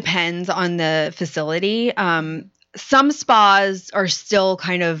kind of depends on the facility. Some spas are still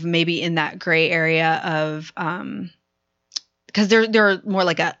kind of maybe in that gray area of, because they're more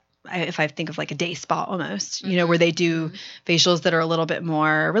like if I think of like a day spa almost, where they do facials that are a little bit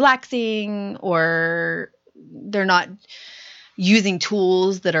more relaxing, or they're not using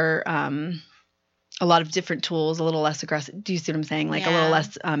tools that are a lot of different tools, a little less aggressive. Do you see what I'm saying? Like a little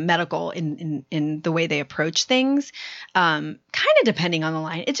less medical in the way they approach things. Kind of depending on the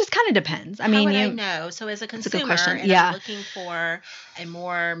line. It just kind of depends. I mean, I know. So as a consumer, I'm looking for a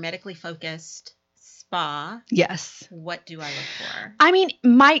more medically focused spa. Yes. What do I look for? I mean,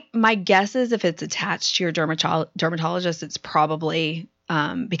 my guess is if it's attached to your dermatologist, it's probably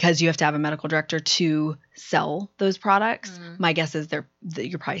because you have to have a medical director to sell those products. My guess is that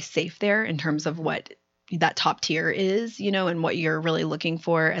you're probably safe there in terms of what that top tier is, and what you're really looking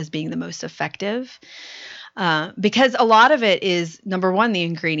for as being the most effective. Because a lot of it is, number one, the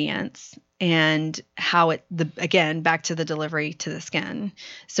ingredients and how again, back to the delivery to the skin.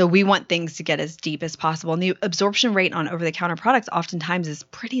 So we want things to get as deep as possible. And the absorption rate on over-the-counter products oftentimes is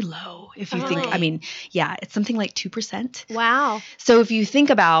pretty low. If you think, it's something like 2%. Wow. So if you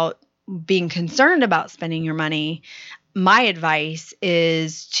think about being concerned about spending your money, my advice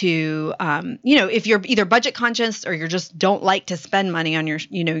is to, if you're either budget conscious or you just don't like to spend money on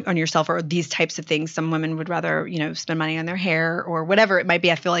on yourself or these types of things. Some women would rather, spend money on their hair or whatever it might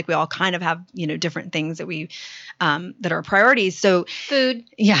be. I feel like we all kind of have, different things that we, that are priorities. So food.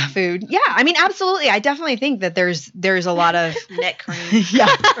 Yeah. Food. Yeah. I mean, absolutely. I definitely think that there's a lot of neck cream. Yeah.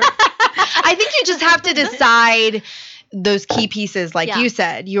 I think you just have to decide those key pieces, like you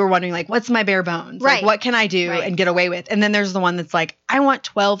said. You were wondering, like, what's my bare bones? Right. Like, what can I do and get away with? And then there's the one that's like, I want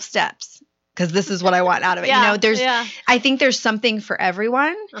 12 steps because this is what I want out of it. I think there's something for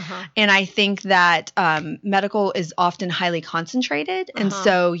everyone. And I think that medical is often highly concentrated. And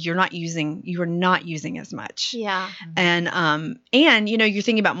so you are not using as much. Yeah. And you're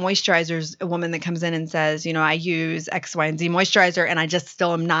thinking about moisturizers, a woman that comes in and says, I use X, Y, and Z moisturizer and I just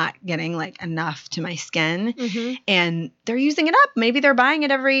still am not getting like enough to my skin. And they're using it up. Maybe they're buying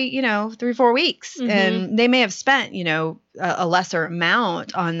it every, 3-4 weeks. And they may have spent, a lesser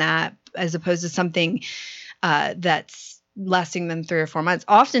amount on that as opposed to something that's lasting them 3 or 4 months.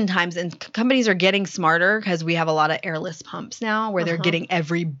 Oftentimes, and companies are getting smarter because we have a lot of airless pumps now where they're getting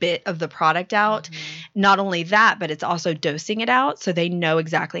every bit of the product out. Not only that, but it's also dosing it out so they know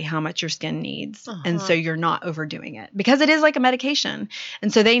exactly how much your skin needs. And so you're not overdoing it because it is like a medication.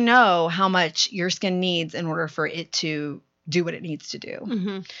 And so they know how much your skin needs in order for it to do what it needs to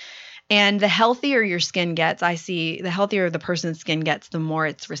do. And the healthier your skin gets, I see the healthier the person's skin gets, the more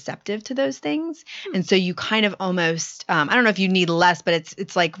it's receptive to those things. And so you kind of almost, I don't know if you need less, but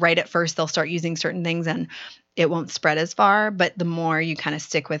it's like right at first they'll start using certain things and it won't spread as far. But the more you kind of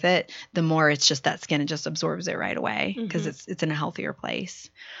stick with it, the more it's just that skin, it just absorbs it right away because it's in a healthier place.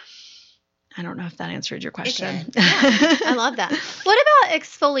 I don't know if that answered your question. Yeah, I love that. What about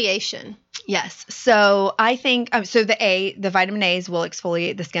exfoliation? Yes. So I think, the vitamin A's will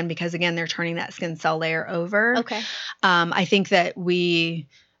exfoliate the skin because, again, they're turning that skin cell layer over. Okay. I think that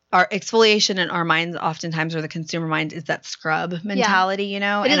our exfoliation in our minds oftentimes, or the consumer mind, is that scrub mentality,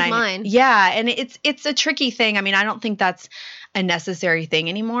 It is mine. Yeah. And it's a tricky thing. I mean, I don't think that's a necessary thing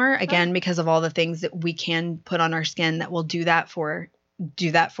anymore, again, because of all the things that we can put on our skin that will do that for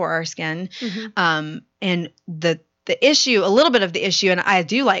our skin. And the issue, a little bit of the issue, and I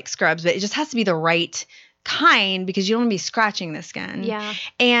do like scrubs, but it just has to be the right kind because you don't want to be scratching the skin. Yeah.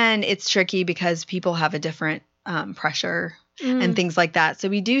 And it's tricky because people have a different pressure and things like that. So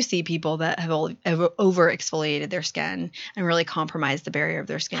we do see people that have over exfoliated their skin and really compromised the barrier of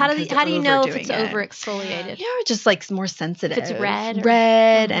their skin. How do you know if it's over exfoliated? Just like more sensitive. If it's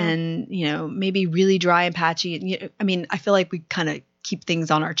red. And, maybe really dry and patchy. I mean, I feel like we kind of keep things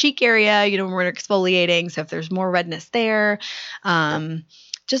on our cheek area, when we're exfoliating. So if there's more redness there,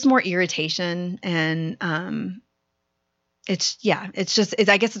 just more irritation and, I guess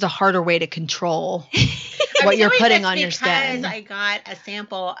it's a harder way to control what you're putting on your skin. I got a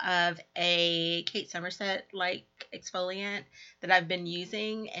sample of a Kate Somerset exfoliant that I've been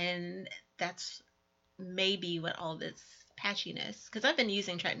using, and that's maybe what all this patchiness, because I've been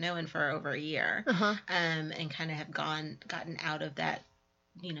using tretinoin for over a year, and kind of have gotten out of that,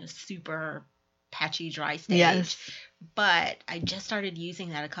 super patchy dry stage. Yes. But I just started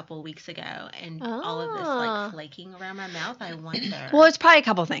using that a couple of weeks ago, and all of this flaking around my mouth, I wonder. Well, it's probably a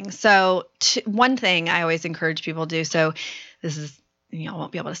couple things. So one thing I always encourage people to do, so this is, y'all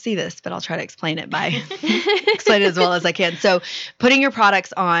won't be able to see this, but I'll try to explain it explain it as well as I can. So putting your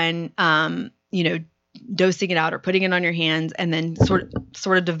products on, dosing it out or putting it on your hands and then sort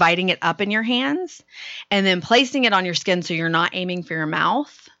of dividing it up in your hands and then placing it on your skin so you're not aiming for your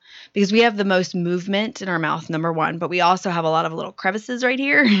mouth. Because we have the most movement in our mouth, number one, but we also have a lot of little crevices right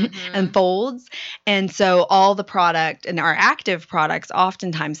here and folds. And so all the product and our active products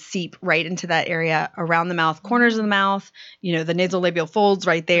oftentimes seep right into that area around the mouth, corners of the mouth, the nasolabial folds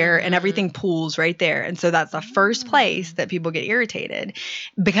right there, and everything pools right there. And so that's the first place that people get irritated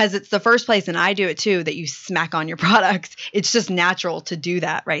because it's the first place, and I do it too, that you smack on your products. It's just natural to do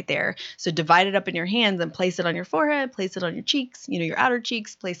that right there. So divide it up in your hands and place it on your forehead, place it on your cheeks, your outer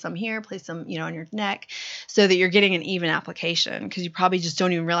cheeks, place some here, place some, on your neck so that you're getting an even application because you probably just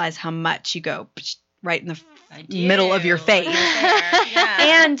don't even realize how much you go right in the middle of your face.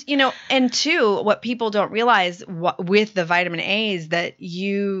 Yeah. And, you know, and two, what people don't realize with the vitamin A is that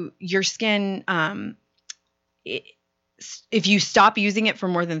your skin, if you stop using it for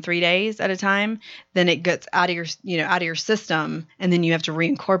more than 3 days at a time, then it gets out of your system, and then you have to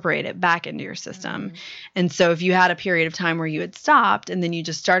reincorporate it back into your system. Mm-hmm. And so if you had a period of time where you had stopped and then you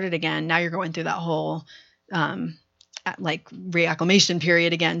just started again, now you're going through that whole like reacclimation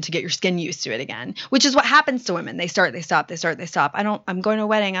period again to get your skin used to it again, which is what happens to women. They start, they stop, they start, they stop. I'm going to a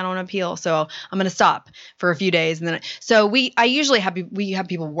wedding. I don't want to peel. So I'm going to stop for a few days. And then, I usually have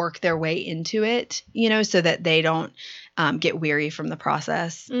people work their way into it, you know, so that they don't get weary from the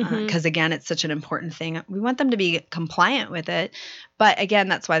process. Cause again, it's such an important thing. We want them to be compliant with it. But again,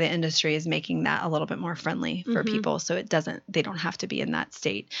 that's why the industry is making that a little bit more friendly for people. So they don't have to be in that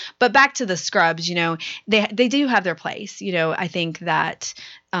state. But back to the scrubs, you know, they do have their place. You know, I think that,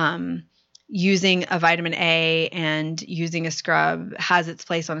 using a vitamin A and using a scrub has its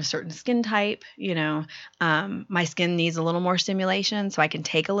place on a certain skin type. You know, my skin needs a little more stimulation, so I can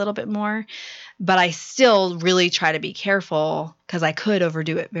take a little bit more, but I still really try to be careful because I could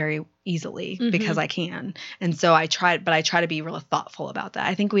overdo it very easily because I can. And so I try to be really thoughtful about that.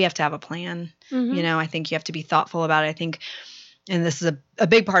 I think we have to have a plan. You know, I think you have to be thoughtful about it. I think, and this is a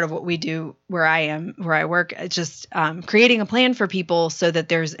big part of what we do where I work, it's just creating a plan for people so that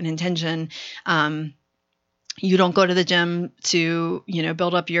there's an intention. You don't go to the gym to, you know,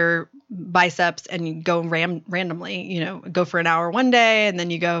 build up your biceps and you go randomly, you know, go for an hour one day and then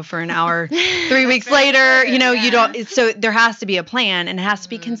you go for an hour 3 weeks later, you know, you don't. So there has to be a plan and it has to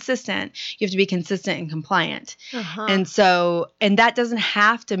be consistent. You have to be consistent and compliant. And so, and that doesn't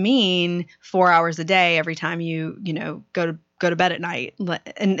have to mean 4 hours a day every time you know, go to bed at night.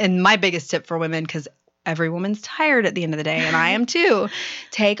 And my biggest tip for women, because every woman's tired at the end of the day, and I am too,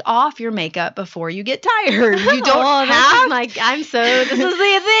 take off your makeup before you get tired. You don't this is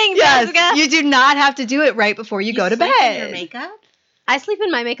the thing, yes, Jessica. you do not have to do it right before you go to sleep bed. in your makeup? I sleep in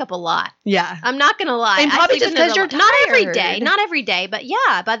my makeup a lot. Yeah. I'm not going to lie. And probably just because you're tired. Not every day, but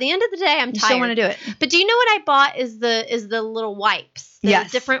yeah, by the end of the day, I'm tired. You still want to do it. But do you know what I bought is the little wipes? The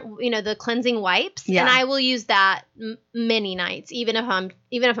Yes. different, you know, the cleansing wipes. Yeah. And I will use that many nights. Even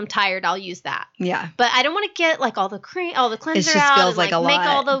if I'm tired, I'll use that. Yeah. But I don't want to get like all the cleanser just out feels and like a make lot.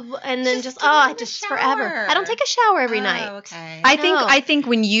 all the, and then just forever. shower. I don't take a shower every night. Okay. I think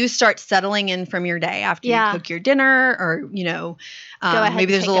when you start settling in from your day after you cook your dinner or, you know, ahead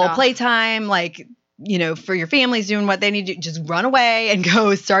maybe and there's a take it little off. playtime, like, you know, for your family's doing what they need to, just run away and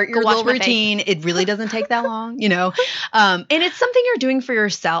go start your Go wash little my routine. It really doesn't take that long, you know, and it's something you're doing for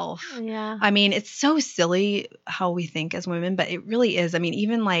yourself. Yeah. I mean, it's so silly how we think as women, but it really is. I mean,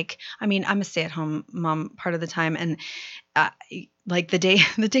 even I'm a stay-at-home mom part of the time, and like the days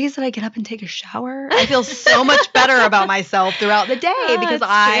that I get up and take a shower, I feel so much better about myself throughout the day because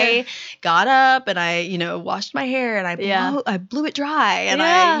I got up and I, you know, washed my hair and I blew it dry and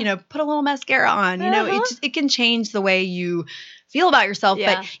I, you know, put a little mascara on. You know, it can change the way you feel about yourself,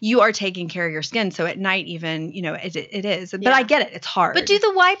 but you are taking care of your skin. So at night, even, you know, it is. But I get it; it's hard. But do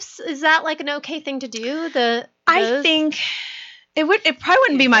the wipes? Is that like an okay thing to do? I think. It probably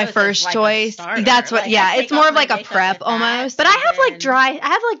wouldn't be my first like choice. That's what, it's more of like a prep almost. But I have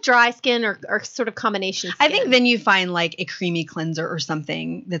like dry skin or sort of combination skin. I think then you find like a creamy cleanser or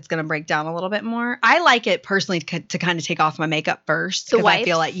something that's going to break down a little bit more. I like it personally to kind of take off my makeup first. The wipes? I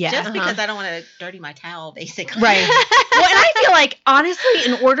feel like, Just because I don't want to dirty my towel, basically. Right. Well, and I feel like,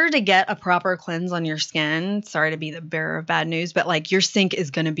 honestly, in order to get a proper cleanse on your skin, sorry to be the bearer of bad news, but like your sink is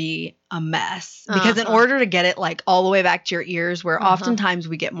going to be a mess because in order to get it like all the way back to your ears, where oftentimes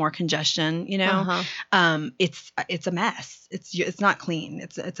we get more congestion, you know, it's a mess. It's not clean.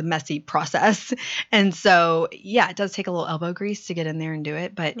 It's a messy process. And so, yeah, it does take a little elbow grease to get in there and do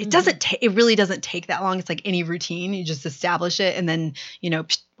it, but it really doesn't take that long. It's like any routine. You just establish it and then, you know,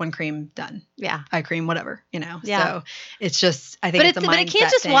 one cream done. Yeah. Eye cream, whatever, you know. Yeah. So it's just, I think but I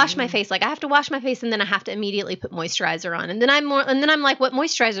can't just wash my face. Like I have to wash my face and then I have to immediately put moisturizer on. And then I'm like, what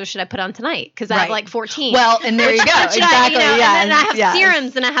moisturizer should I put on tonight? Because I have like 14. Well, and there you go. Exactly. And then I have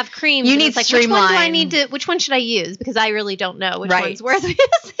serums and I have creams. You and need it's like, streamline. which one should I use? Because I really don't know which one's worth using.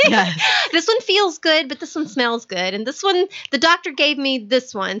 Yes. This one feels good, but this one smells good. And this one, the doctor gave me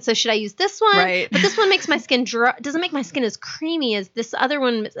this one. So should I use this one? Right. But this one makes my skin dry, doesn't make my skin as creamy as this other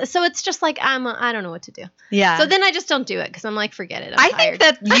one. So it's just like, I don't know what to do. Yeah. So then I just don't do it because I'm like, forget it. I think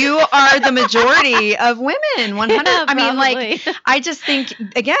that you are the majority of women. 100. I mean, like, I just think,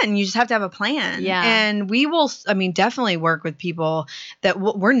 again, you just have to have a plan. Yeah. And we will, definitely work with people that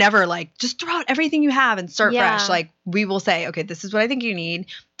we're never like, just throw out everything you have and start fresh. Like, we will say, okay, this is what I think you need.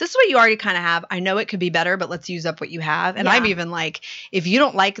 this is what you already kind of have. I know it could be better, but let's use up what you have. And I'm even like, if you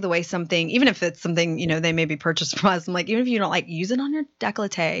don't like the way something, even if it's something, they maybe purchased from us, I'm like, even if you don't like, use it on your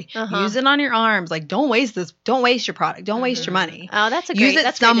décolleté, use it on your arms. Like, don't waste this. Don't waste your product. Don't waste your money. Oh, that's use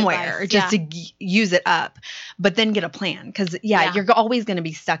it somewhere just to use it up, but then get a plan. Because you're always going to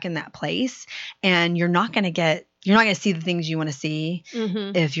be stuck in that place, and you're not going to see the things you want to see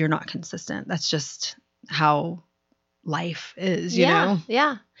if you're not consistent. That's just how life is, you know?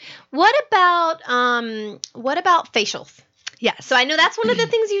 Yeah. What about facials? Yeah. So I know that's one of the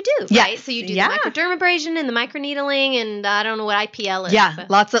things you do, right? So you do the microdermabrasion and the microneedling, and I don't know what IPL is. Yeah,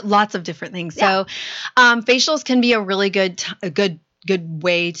 lots of different things. Yeah. So facials can be a really good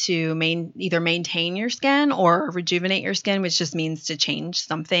way to either maintain your skin or rejuvenate your skin, which just means to change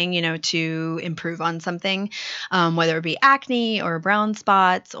something, to improve on something, whether it be acne or brown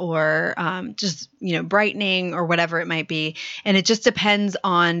spots or just, brightening or whatever it might be. And it just depends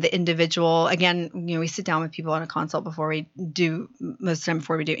on the individual. Again, we sit down with people on a consult most of the time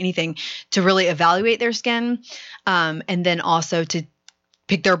before we do anything to really evaluate their skin. And then also to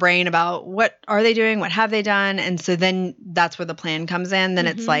pick their brain about what are they doing, what have they done. And so then that's where the plan comes in. Then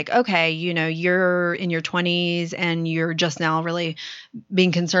it's like, okay, you're in your 20s and you're just now really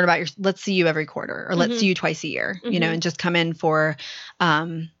being concerned about let's see you every quarter, or let's see you twice a year, and just come in for,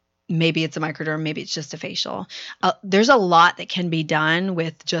 maybe it's a microderm, maybe it's just a facial. There's a lot that can be done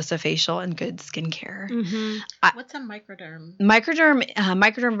with just a facial and good skincare. What's a microderm?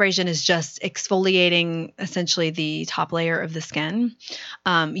 Microdermabrasion is just exfoliating essentially the top layer of the skin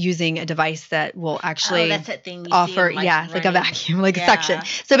using a device that will actually that's that thing you offer, see like a vacuum, like a suction.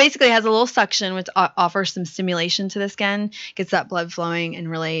 So basically it has a little suction which offers some stimulation to the skin, gets that blood flowing,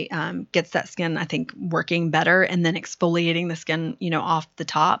 and really gets that skin, I think, working better, and then exfoliating the skin, off the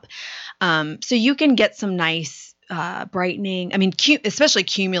top. So you can get some nice brightening. I mean, especially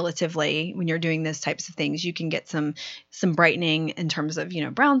cumulatively when you're doing those types of things, you can get some brightening in terms of,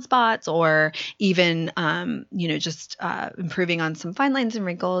 brown spots, or even, just improving on some fine lines and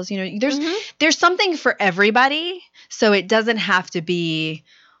wrinkles. There's something for everybody. So it doesn't have to be,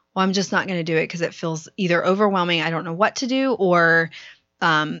 well, I'm just not going to do it because it feels either overwhelming, I don't know what to do, or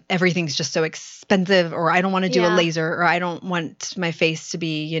everything's just so expensive, or I don't want to do a laser, or I don't want my face to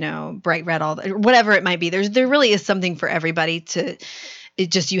be, bright red, whatever it might be. There really is something for everybody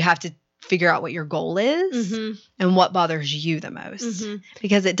you have to figure out what your goal is and what bothers you the most,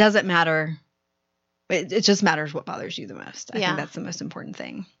 because it doesn't matter. It just matters what bothers you the most. I think that's the most important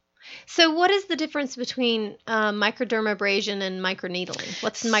thing. So what is the difference between microdermabrasion and microneedling?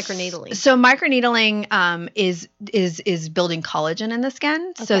 What's microneedling? So microneedling is building collagen in the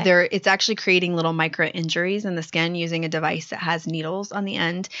skin. Okay. So it's actually creating little micro injuries in the skin using a device that has needles on the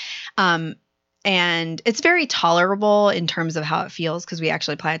end. And it's very tolerable in terms of how it feels, because we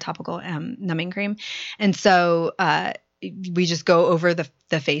actually apply a topical numbing cream. And so we just go over the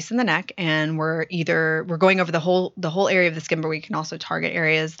face and the neck, and we're going over the whole area of the skin, but we can also target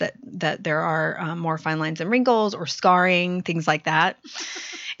areas that there are more fine lines and wrinkles or scarring, things like that.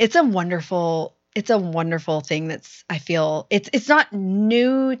 It's a wonderful thing that's, I feel, it's not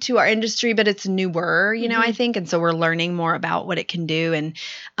new to our industry, but it's newer, I think. And so we're learning more about what it can do. And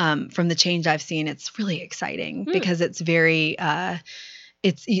from the change I've seen, it's really exciting because it's very,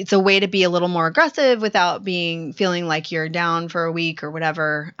 it's a way to be a little more aggressive without feeling like you're down for a week or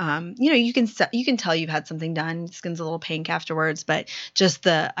whatever. You can tell you've had something done. Skin's a little pink afterwards, but just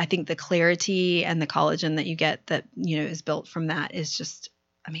I think the clarity and the collagen that you get that, is built from that is just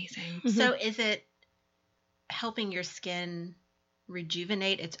amazing. So is it helping your skin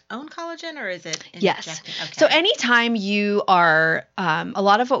rejuvenate its own collagen, or is it injecting? Yes. Okay. So anytime you are, a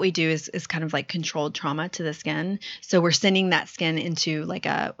lot of what we do is kind of like controlled trauma to the skin. So we're sending that skin into like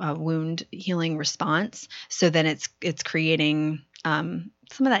a wound healing response. So then it's creating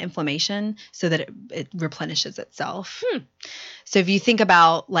some of that inflammation so that it replenishes itself. So if you think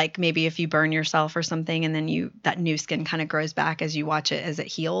about, like, maybe if you burn yourself or something, and then that new skin kind of grows back as you watch it as it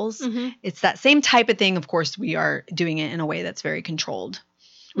heals, it's that same type of thing. Of course, we are doing it in a way that's very controlled,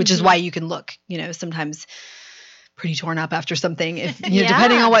 which is why you can look, sometimes pretty torn up after something, if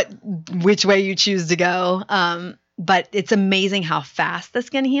depending on which way you choose to go. But it's amazing how fast the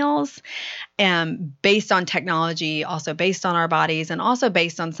skin heals, based on technology, also based on our bodies, and also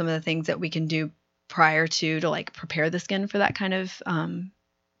based on some of the things that we can do prior to like prepare the skin for that kind of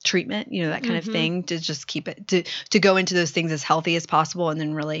treatment, that kind of thing, to just keep it, to go into those things as healthy as possible. And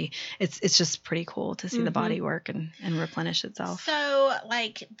then really it's just pretty cool to see the body work and replenish itself. So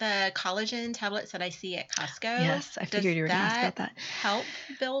like the collagen tablets that I see at Costco. Yes, I figured you were going to ask about that. Help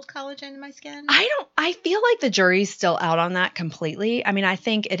build collagen in my skin? I feel like the jury's still out on that completely. I mean, I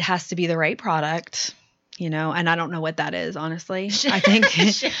think it has to be the right product. And I don't know what that is, honestly. I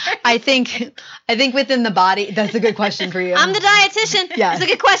think, I think within the body, that's a good question for you. I'm the dietitian. Yeah. It's a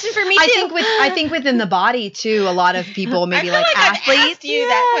good question for me too. I think within the body too, a lot of people, maybe like athletes. I've asked you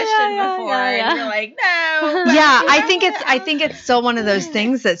that question before, and you're like, no. Yeah, I think it's still one of those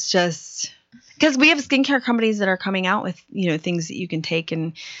things that's just, because we have skincare companies that are coming out with, things that you can take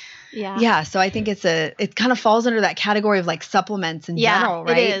and. Yeah. So I think it kind of falls under that category of like supplements in general,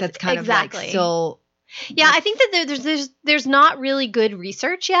 right? It is. That's kind of like still. Yeah, I think that there's not really good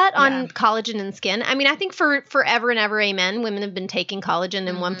research yet on collagen and skin. I mean, I think forever and ever, amen, women have been taking collagen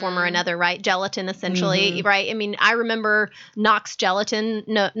in one form or another, right? Gelatin, essentially, right? I mean, I remember Knox Gelatin,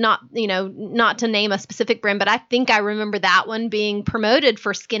 not to name a specific brand, but I think I remember that one being promoted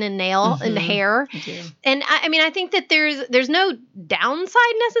for skin and nail and hair. And I mean, I think that there's no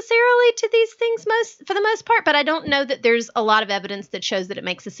downside necessarily to these things for the most part, but I don't know that there's a lot of evidence that shows that it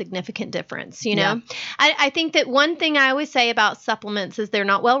makes a significant difference, I think that one thing I always say about supplements is they're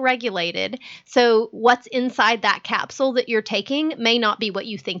not well regulated. So what's inside that capsule that you're taking may not be what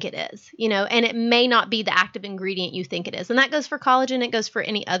you think it is, and it may not be the active ingredient you think it is. And that goes for collagen. It goes for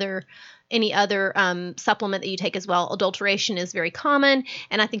any other supplement that you take as well. Adulteration is very common,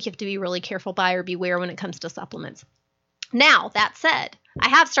 and I think you have to be really careful, buyer beware, when it comes to supplements. Now, that said, I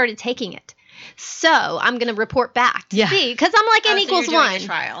have started taking it. So I'm going to report back to see, because I'm like N equals so you're doing 1. A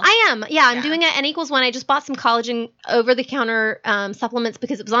trial. I am. Yeah, I'm doing an N equals 1. I just bought some collagen over-the-counter supplements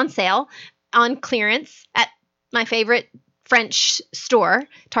because it was on sale, on clearance at my favorite French store,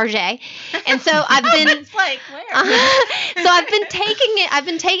 Target. And so I've been it's like where? So I've been taking it.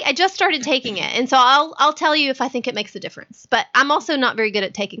 I just started taking it. And so I'll tell you if I think it makes a difference. But I'm also not very good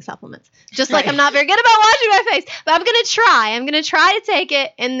at taking supplements. Just like I'm not very good about washing my face. But I'm going to try. I'm going to try to take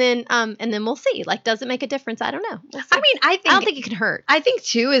it, and then we'll see. Like, does it make a difference? I don't know. We'll see. I mean, I don't think it can hurt. I think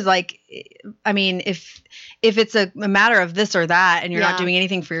too is like, I mean, if it's a matter of this or that and you're not doing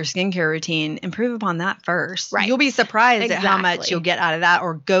anything for your skincare routine, improve upon that first. Right. You'll be surprised at how much you'll get out of that,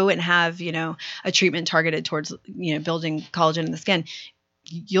 or go and have, a treatment targeted towards, building collagen in the skin.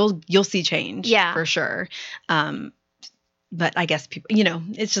 You'll see change for sure. But I guess people,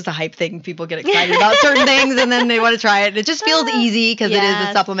 it's just a hype thing. People get excited about certain things and then they want to try it. It just feels easy because it is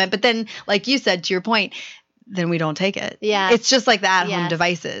a supplement. But then, like you said, to your point, then we don't take it. Yeah. It's just like the at-home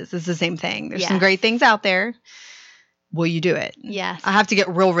devices. It's the same thing. There's some great things out there. Will you do it? Yes. I have to get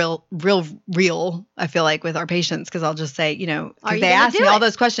real, I feel like, with our patients, because I'll just say, because they ask me all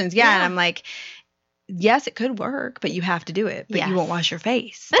those questions. Yeah. And I'm like, yes, it could work, but you have to do it. But you won't wash your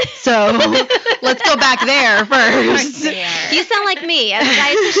face. So let's go back there first. You sound like me. As a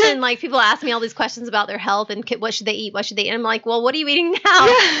dietitian, like, people ask me all these questions about their health and what should they eat? What should they eat? And I'm like, well, what are you eating now?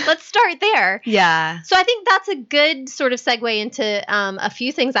 Let's start there. Yeah. So I think that's a good sort of segue into a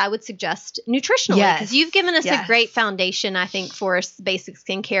few things I would suggest nutritionally. Because you've given us a great foundation, I think, for basic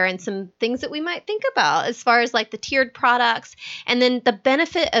skincare and some things that we might think about as far as like the tiered products, and then the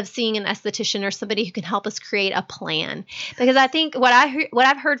benefit of seeing an esthetician or somebody who can help us create a plan. Because I think what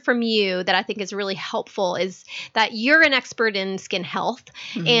I've heard from you that I think is really helpful is that you're an expert in skin health,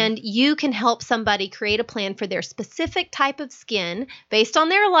 and you can help somebody create a plan for their specific type of skin based on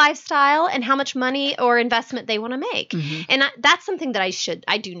their lifestyle and how much money or investment they want to make. And that's something that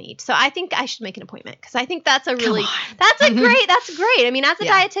I do need. So I think I should make an appointment, because I think that's great. That's great. I mean, as a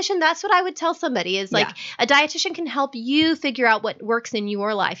dietitian, that's what I would tell somebody is like, a dietitian can help you figure out what works in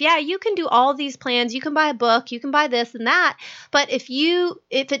your life. Yeah, you can do all these plans. You can buy a book, you can buy this and that. But if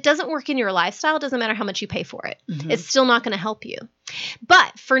it doesn't work in your lifestyle, it doesn't matter how much you pay for it. It's still not going to help you.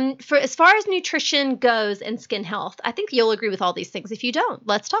 But for as far as nutrition goes and skin health, I think you'll agree with all these things. If you don't,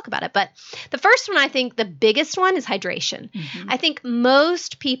 let's talk about it. But the first one, I think the biggest one, is hydration. I think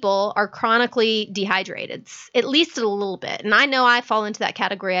most people are chronically dehydrated, at least a little bit. And I know I fall into that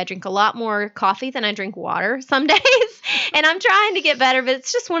category. I drink a lot more coffee than I drink water some days. And I'm trying to get better, but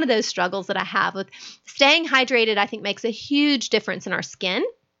it's just one of those struggles that I have with staying hydrated. I think makes a huge difference in our skin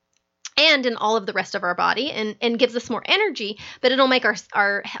and in all of the rest of our body, and gives us more energy, but it'll make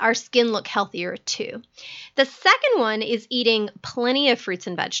our skin look healthier too. The second one is eating plenty of fruits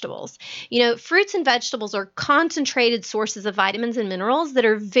and vegetables. Fruits and vegetables are concentrated sources of vitamins and minerals that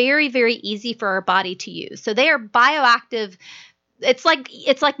are very, very easy for our body to use. So they are bioactive it's like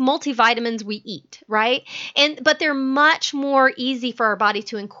multivitamins we eat, right? But they're much more easy for our body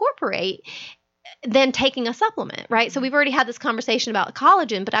to incorporate than taking a supplement, right? So we've already had this conversation about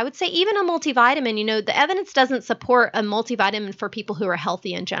collagen, but I would say even a multivitamin, the evidence doesn't support a multivitamin for people who are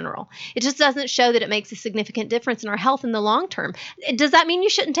healthy in general. It just doesn't show that it makes a significant difference in our health in the long term. Does that mean you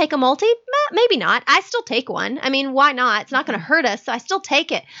shouldn't take a multi? Maybe not. I still take one. I mean, why not? It's not going to hurt us, so I still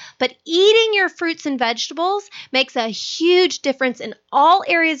take it. But eating your fruits and vegetables makes a huge difference in all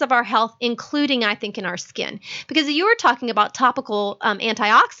areas of our health, including, I think, in our skin. Because you were talking about topical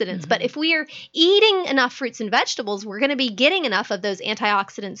antioxidants, but if we are eating enough fruits and vegetables, we're going to be getting enough of those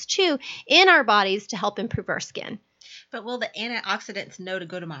antioxidants too in our bodies to help improve our skin. But will the antioxidants know to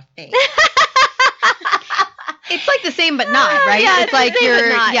go to my face? It's like the same, but not, right? Yeah, it's like you're,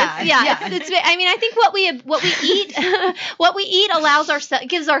 I mean, I think what we eat allows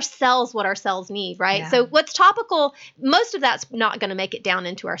gives our cells what our cells need, right? Yeah. So what's topical, most of that's not going to make it down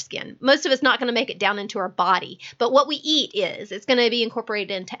into our skin. Most of it's not going to make it down into our body. But what we eat it's going to be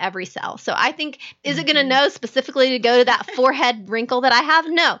incorporated into every cell. So I think, is it going to know specifically to go to that forehead wrinkle that I have?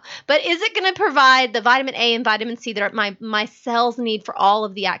 No. But is it going to provide the vitamin A and vitamin C that my cells need for all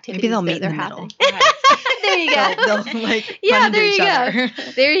of the activities Maybe they'll meet that in they're the middle. happening? There you go. They'll like Yeah, run there into you each go.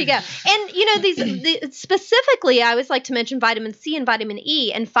 other. There you go. And these specifically, I always like to mention vitamin C and vitamin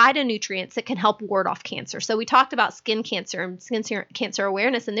E and phytonutrients that can help ward off cancer. So we talked about skin cancer and skin cancer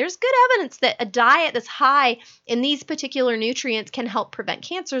awareness, and there's good evidence that a diet that's high in these particular nutrients can help prevent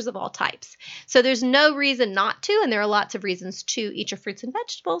cancers of all types. So there's no reason not to, and there are lots of reasons to eat your fruits and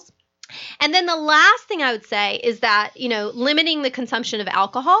vegetables. And then the last thing I would say is that, limiting the consumption of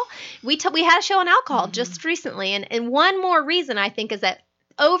alcohol. We had a show on alcohol just recently. And one more reason I think is that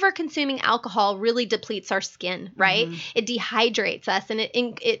over consuming alcohol really depletes our skin, right? It dehydrates us.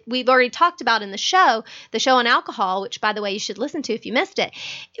 And we've already talked about in the show on alcohol, which, by the way, you should listen to if you missed it.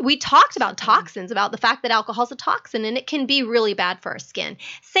 We talked about toxins, about the fact that alcohol is a toxin and it can be really bad for our skin.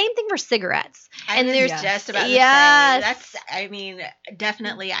 Same thing for cigarettes. And there's just about to say, that's, I mean,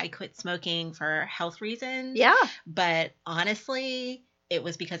 definitely I quit smoking for health reasons. Yeah. But honestly, it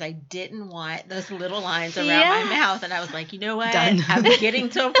was because I didn't want those little lines around my mouth. And I was like, you know what? Done. I'm getting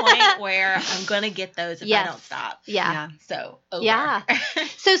to a point where I'm going to get those if I don't stop. Yeah. So, over. Yeah.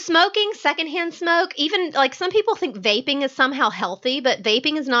 So smoking, secondhand smoke, even like some people think vaping is somehow healthy, but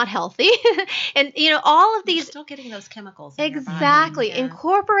vaping is not healthy. And, all of these. You're still getting those chemicals in your body. Exactly.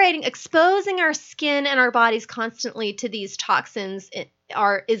 Incorporating, exposing our skin and our bodies constantly to these toxins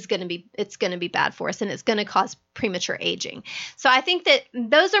it's going to be bad for us, and it's going to cause premature aging. So I think that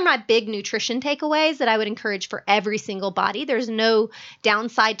those are my big nutrition takeaways that I would encourage for every single body. There's no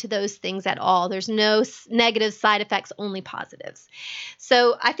downside to those things at all. There's no negative side effects, only positives.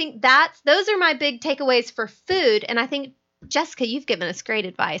 So I think those are my big takeaways for food. And I think, Jessica, you've given us great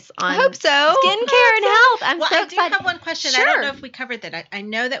advice on I hope so. skincare and health. I'm so I excited. do have one question. Sure. I don't know if we covered that. I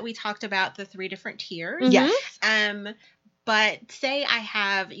know that we talked about the 3 different tiers. Yes. But say I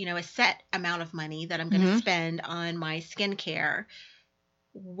have, a set amount of money that I'm going to spend on my skincare.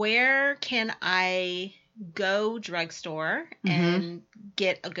 Where can I go drugstore and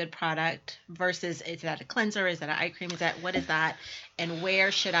get a good product versus, is that a cleanser? Is that an eye cream? What is that? And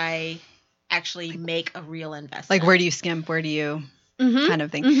where should I actually make a real investment? Like, where do you skimp? Where do you kind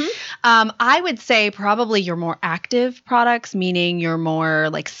of thing? I would say probably your more active products, meaning your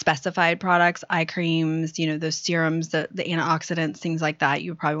more like specified products, eye creams, those serums, the antioxidants, things like that.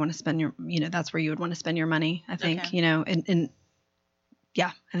 You would probably want to spend that's where you would want to spend your money, I think, and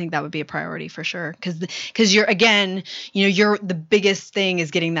yeah, I think that would be a priority for sure. Because you're, again, you're, the biggest thing is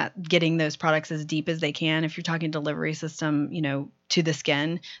getting those products as deep as they can. If you're talking delivery system, to the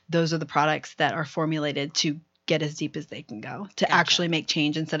skin, those are the products that are formulated to get as deep as they can go to actually make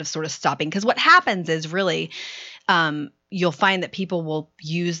change instead of sort of stopping. Because what happens is really, you'll find that people will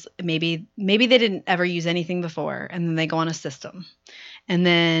use, maybe they didn't ever use anything before, and then they go on a system, and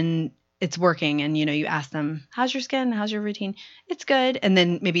then it's working, and you ask them, how's your skin? How's your routine? It's good. And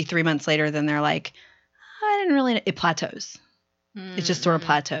then maybe 3 months later, then they're like, I didn't really, it plateaus. It just sort of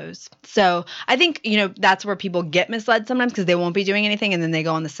plateaus. So I think, that's where people get misled sometimes, because they won't be doing anything, and then they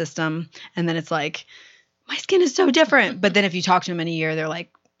go on the system, and then it's like, my skin is so different. But then if you talk to them in a year, they're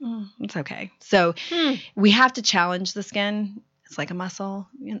like, it's okay. So we have to challenge the skin. It's like a muscle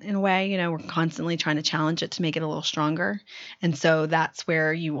in a way. We're constantly trying to challenge it to make it a little stronger. And so that's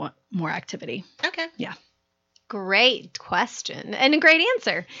where you want more activity. Okay. Yeah. Great question and a great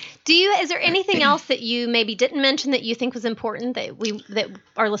answer. Is there anything else that you maybe didn't mention that you think was important that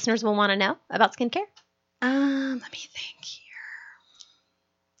our listeners will want to know about skincare? Let me think here.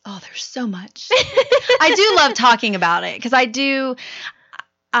 Oh, there's so much. I do love talking about it because I do.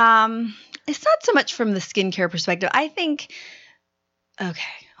 It's not so much from the skincare perspective. I think, okay,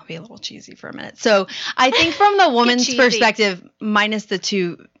 I'll be a little cheesy for a minute. So I think from the woman's perspective, minus the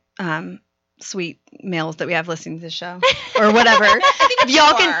two sweet males that we have listening to the show or whatever,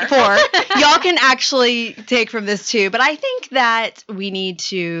 y'all can actually take from this too. But I think that we need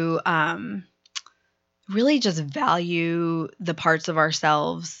to really just value the parts of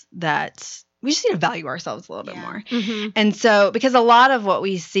ourselves that we just need to value ourselves a little bit more. Mm-hmm. And so, because a lot of what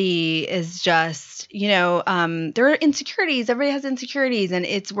we see is just, there are insecurities. Everybody has insecurities. And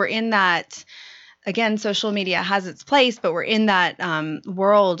we're in that, again, social media has its place, but we're in that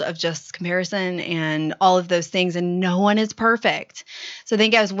world of just comparison and all of those things. And no one is perfect. So I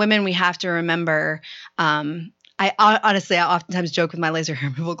think as women, we have to remember, I oftentimes joke with my laser hair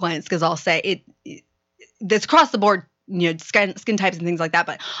removal clients because I'll say it's across the board, skin types and things like that.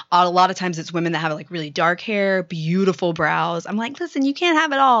 But a lot of times it's women that have like really dark hair, beautiful brows. I'm like, listen, you can't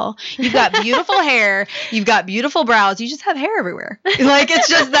have it all. You've got beautiful hair. You've got beautiful brows. You just have hair everywhere. Like, that's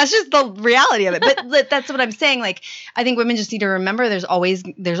just the reality of it. But that's what I'm saying. Like, I think women just need to remember there's always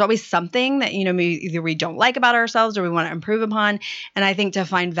something that, either we don't like about ourselves or we want to improve upon. And I think to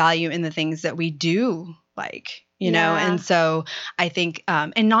find value in the things that we do like, and so I think,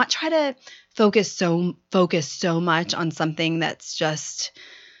 and not try to focus so much on something that's just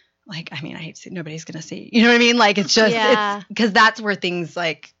like, I hate to say nobody's going to see, you know what I mean? Like, it's just, it's because that's where things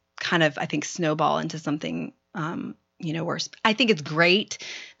like kind of, I think, snowball into something, worse. I think it's great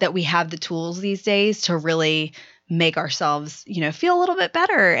that we have the tools these days to really make ourselves, feel a little bit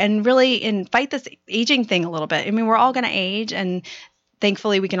better and really fight this aging thing a little bit. We're all going to age, and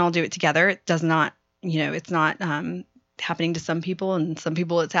thankfully we can all do it together. It does not, it's not, happening to some people, and some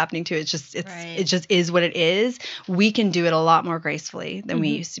people it's happening to. It just is what it is. We can do it a lot more gracefully than we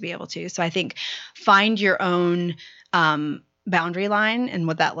used to be able to. So I think find your own boundary line and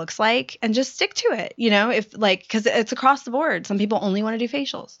what that looks like, and just stick to it. Because it's across the board. Some people only want to do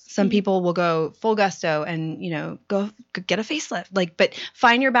facials. Some people will go full gusto and go get a facelift. But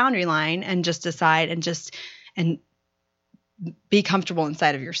find your boundary line and just decide and be comfortable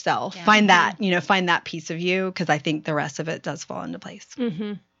inside of yourself. Yeah. Find that piece of you, because I think the rest of it does fall into place.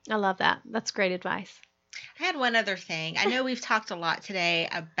 Mm-hmm. I love that. That's great advice. I had one other thing. I know we've talked a lot today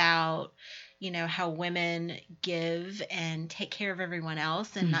about, how women give and take care of everyone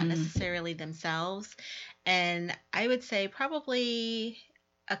else and not necessarily themselves. And I would say probably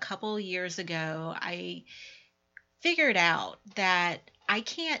a couple years ago, I figured out that I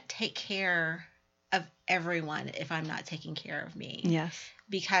can't take care of everyone if I'm not taking care of me. Yes.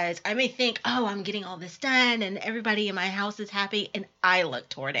 Because I may think, oh, I'm getting all this done and everybody in my house is happy, and I look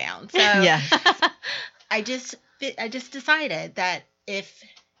tore down. So I just decided that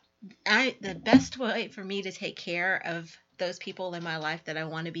the best way for me to take care of those people in my life that I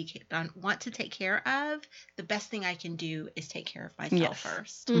want to take care of, the best thing I can do is take care of myself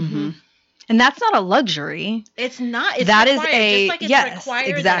first. Mm-hmm. And that's not a luxury. It's not. It's that required. Is just like it's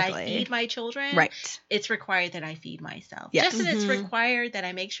required that I feed my children. Right. It's required that I feed myself. Yes. Just as it's required that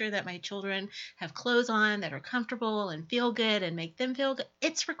I make sure that my children have clothes on that are comfortable and feel good and make them feel good.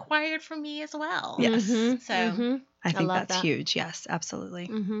 It's required for me as well. Yes. So I think that's huge. Yes, absolutely.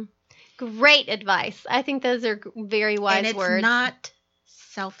 Great advice. I think those are very wise words. And it's not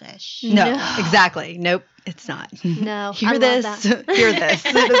selfish. No, exactly. Nope. It's not. No. Hear this. Hear this.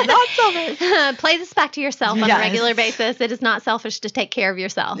 It is not selfish. Play this back to yourself on a regular basis. It is not selfish to take care of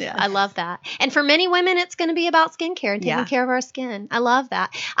yourself. Yes. I love that. And for many women, it's going to be about skincare and taking care of our skin. I love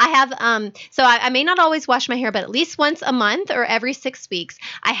that. I have, so I may not always wash my hair, but at least once a month or every 6 weeks,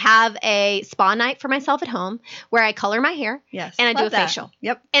 I have a spa night for myself at home where I color my hair. Yes. And I do a facial.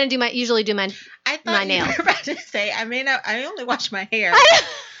 Yep. And I usually do my nails. You were about to say, I only wash my hair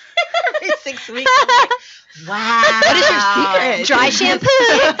every 6 weeks. I'm like, wow. What is your secret? Dry shampoo.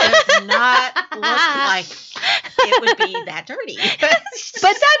 It does not look like it would be that dirty. But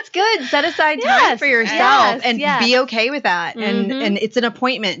that's good. Set aside time for yourself and be okay with that. And it's an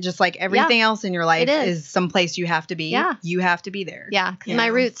appointment, just like everything else in your life is someplace you have to be. Yeah. You have to be there. Yeah. Because my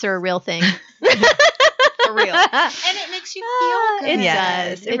roots are a real thing. For real. And it makes you feel good. It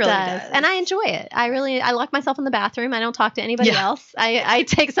does. It really does. And I enjoy it. I lock myself in the bathroom. I don't talk to anybody else. I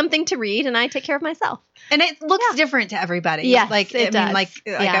take something to read and I take care of myself. And it looks different to everybody. Yes, it does.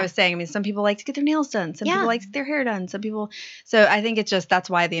 I was saying, some people like to get their nails done. Some people like to get their hair done. Some people. So I think it's just, that's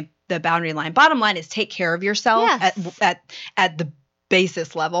why the boundary line. Bottom line is take care of yourself at the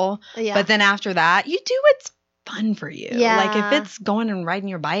basis level. Yeah. But then after that, you do what's fun for you. Yeah. Like if it's going and riding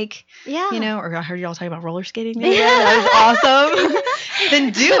your bike, Yeah. you know, or I heard y'all talking about roller skating. The other day. That was awesome.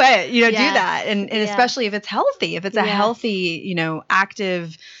 Then do it, you know, do that. And especially if it's healthy, if it's a healthy, you know,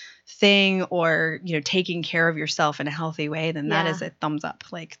 active thing, or, you know, taking care of yourself in a healthy way, then that is a thumbs up.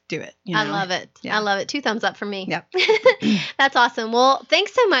 Like, do it. You know? I love it. Yeah. I love it. 2 thumbs up from me. Yep. That's awesome. Well,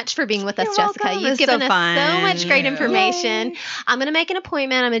 thanks so much for being with us, You're Jessica. welcome. You've It's given so us fun. so much great information. Yay. I'm going to make an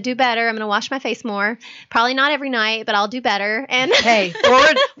appointment. I'm going to do better. I'm going to wash my face more. Probably not every night, but I'll do better. And hey,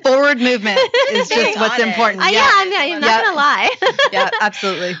 forward movement is just what's important. I'm not going to lie. Yeah,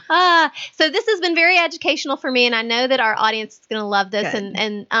 absolutely. So this has been very educational for me, and I know that our audience is going to love this. Good.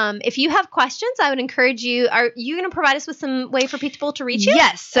 And if you have questions, I would encourage you. Are you going to provide us with some way for people to reach you?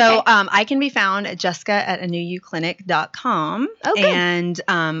 Yes. So I can be found at jessica@anewyouclinic.com. Okay. And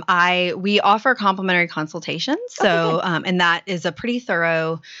we offer complimentary consultations. So and that is a pretty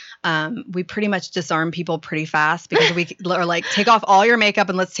thorough. We pretty much disarm people pretty fast because we are like, take off all your makeup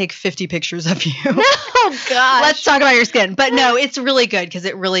and let's take 50 pictures of you. Oh gosh. Let's talk about your skin. But no, it's really good because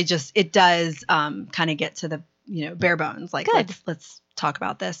it really it does kind of get to the, you know, bare bones. Like let's talk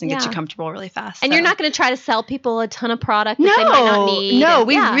about this and get you comfortable really fast. And you're not going to try to sell people a ton of product that they might not need. No,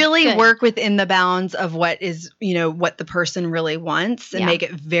 we really work within the bounds of what is, you know, what the person really wants and make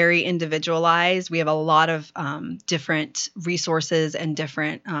it very individualized. We have a lot of different resources and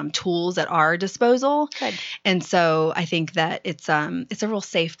different tools at our disposal. Good. And so I think that it's a real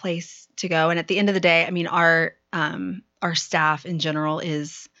safe place to go. And at the end of the day, I mean, our staff in general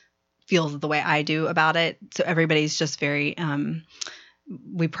feels the way I do about it. So everybody's just very,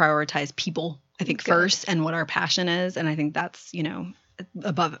 we prioritize people, I think, first, and what our passion is. And I think that's, you know,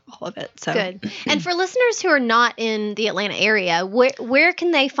 above all of it. So good. And for listeners who are not in the Atlanta area, where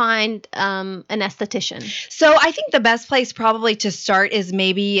can they find an esthetician? So I think the best place probably to start is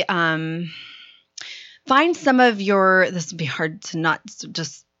maybe find some of this would be hard to not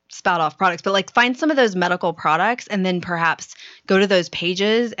just spout off products, but like find some of those medical products and then perhaps go to those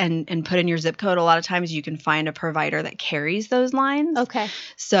pages and put in your zip code. A lot of times you can find a provider that carries those lines. Okay.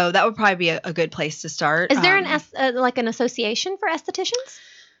 So that would probably be a good place to start. Is there an association for estheticians?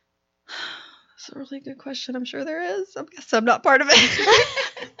 That's a really good question. I'm sure there is. I guess I'm not part of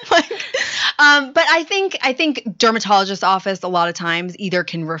it. But I think dermatologist office a lot of times either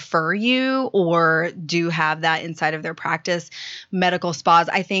can refer you or do have that inside of their practice. Medical spas,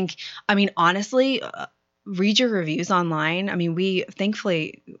 honestly, read your reviews online. I mean, we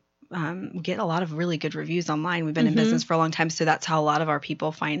thankfully get a lot of really good reviews online. We've been in business for a long time, so that's how a lot of our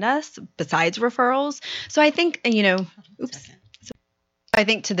people find us besides referrals. So I think, you know, I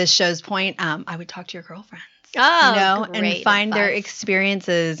think to this show's point, I would talk to your girlfriends. Oh, you know, great and find their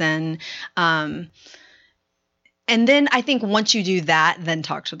experiences and then I think once you do that, then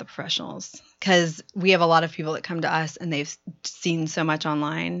talk to the professionals, because we have a lot of people that come to us and they've seen so much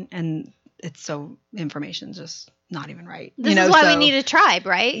online and information's just not even right. This is why we need a tribe,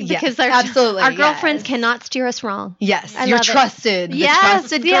 right? Yes, because absolutely. Our girlfriends cannot steer us wrong. Yes, I you're love it. trusted. The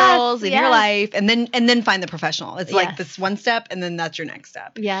trusted girls in your life, and then find the professional. It's like this one step, and then that's your next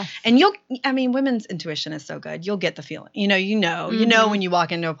step. Yes, and women's intuition is so good. You'll get the feeling. You know when you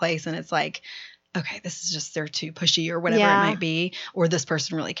walk into a place and it's like, okay, this is just they're too pushy or whatever it might be, or this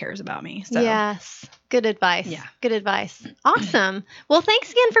person really cares about me. So yes. Good advice. Yeah. Good advice. Awesome. Well, thanks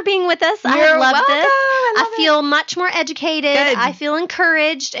again for being with us. You're I love welcome. this. I feel much more educated. Good. I feel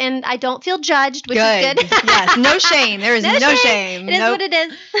encouraged, and I don't feel judged, which is good. Yes. No shame. There is no shame. It is what it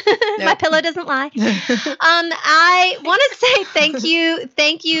is. My pillow doesn't lie. I want to say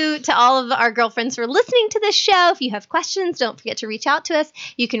thank you to all of our girlfriends for listening to this show. If you have questions, don't forget to reach out to us.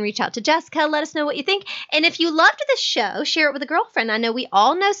 You can reach out to Jessica. Let us know what you think. And if you loved this show, share it with a girlfriend. I know we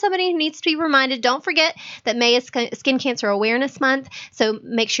all know somebody who needs to be reminded. Don't forget that May is Skin Cancer Awareness Month, so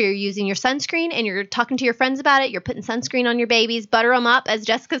make sure you're using your sunscreen and you're talking to your friends about it. You're putting sunscreen on your babies, butter them up, as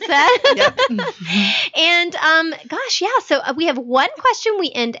Jessica said. Yep. And so we have one question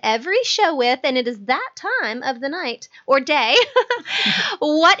we end every show with, and it is that time of the night or day.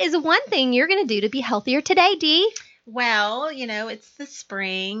 What is one thing you're going to do to be healthier today, Dee? Well, it's the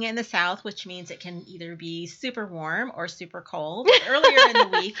spring in the South, which means it can either be super warm or super cold. Earlier in the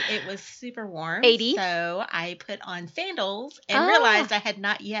week, it was super warm. 80. So I put on sandals and realized I had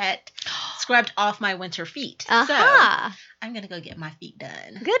not yet scrubbed off my winter feet. Uh-huh. So I'm going to go get my feet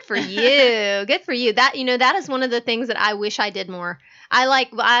done. Good for you. Good for you. That, that is one of the things that I wish I did more. I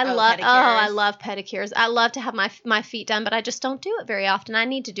love pedicures. I love to have my feet done, but I just don't do it very often. I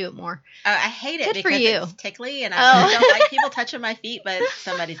need to do it more. I hate it because it's tickly, and I don't like people touching my feet, but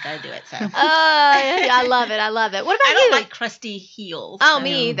somebody's got to do it. So. I love it. I love it. What about you? I don't like crusty heels. Oh,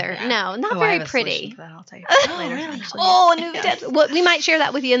 me either. Yeah. No, not very pretty. That, I'll tell you later. Really? Well, we might share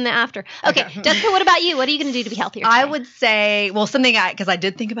that with you in the after. Okay, Jessica, what about you? What are you going to do to be healthier today? I would say, something because I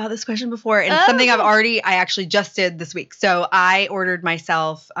did think about this question before, and something I actually just did this week. So I ordered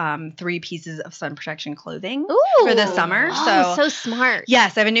myself 3 pieces of sun protection clothing for the summer. So smart.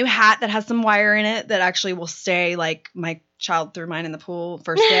 Yes, I have a new hat that has some wire in it that actually will stay. Like my child threw mine in the pool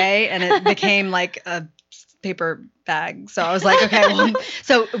first day, and it became like a paper bag. So I was like, okay,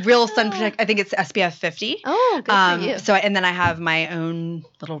 so real sun protect. I think it's SPF 50. Oh, good for you. So and then I have my own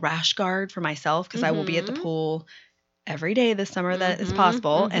little rash guard for myself because I will be at the pool every day this summer that is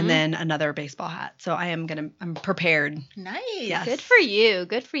possible, and then another baseball hat. So I'm prepared. Nice. Yes. Good for you.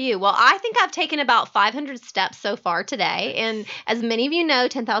 Good for you. Well, I think I've taken about 500 steps so far today. And as many of you know,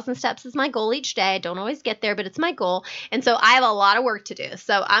 10,000 steps is my goal each day. I don't always get there, but it's my goal. And so I have a lot of work to do.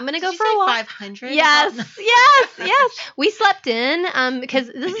 So I'm going to go for a walk. 500? Yes. We slept in because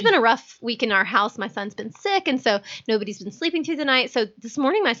this has been a rough week in our house. My son's been sick, and so nobody's been sleeping through the night. So this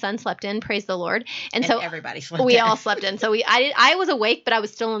morning my son slept in, praise the Lord. And so everybody slept in. We all slept in. So I was awake, but I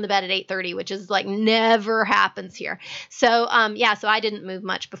was still in the bed at 8:30, which is like never happens here. So so I didn't move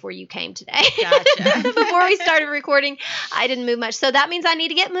much before you came today. Gotcha. Before we started recording, I didn't move much. So that means I need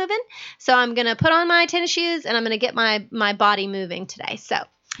to get moving. So I'm gonna put on my tennis shoes and I'm gonna get my body moving today. So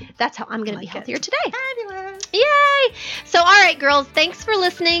that's how I'm going to be healthier today. Fabulous. Yay! So, all right, girls, thanks for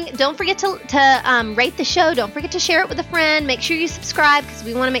listening. Don't forget to rate the show. Don't forget to share it with a friend. Make sure you subscribe because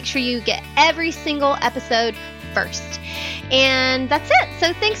we want to make sure you get every single episode first. And that's it.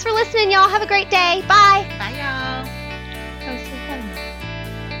 So thanks for listening, y'all. Have a great day. Bye. Bye, y'all.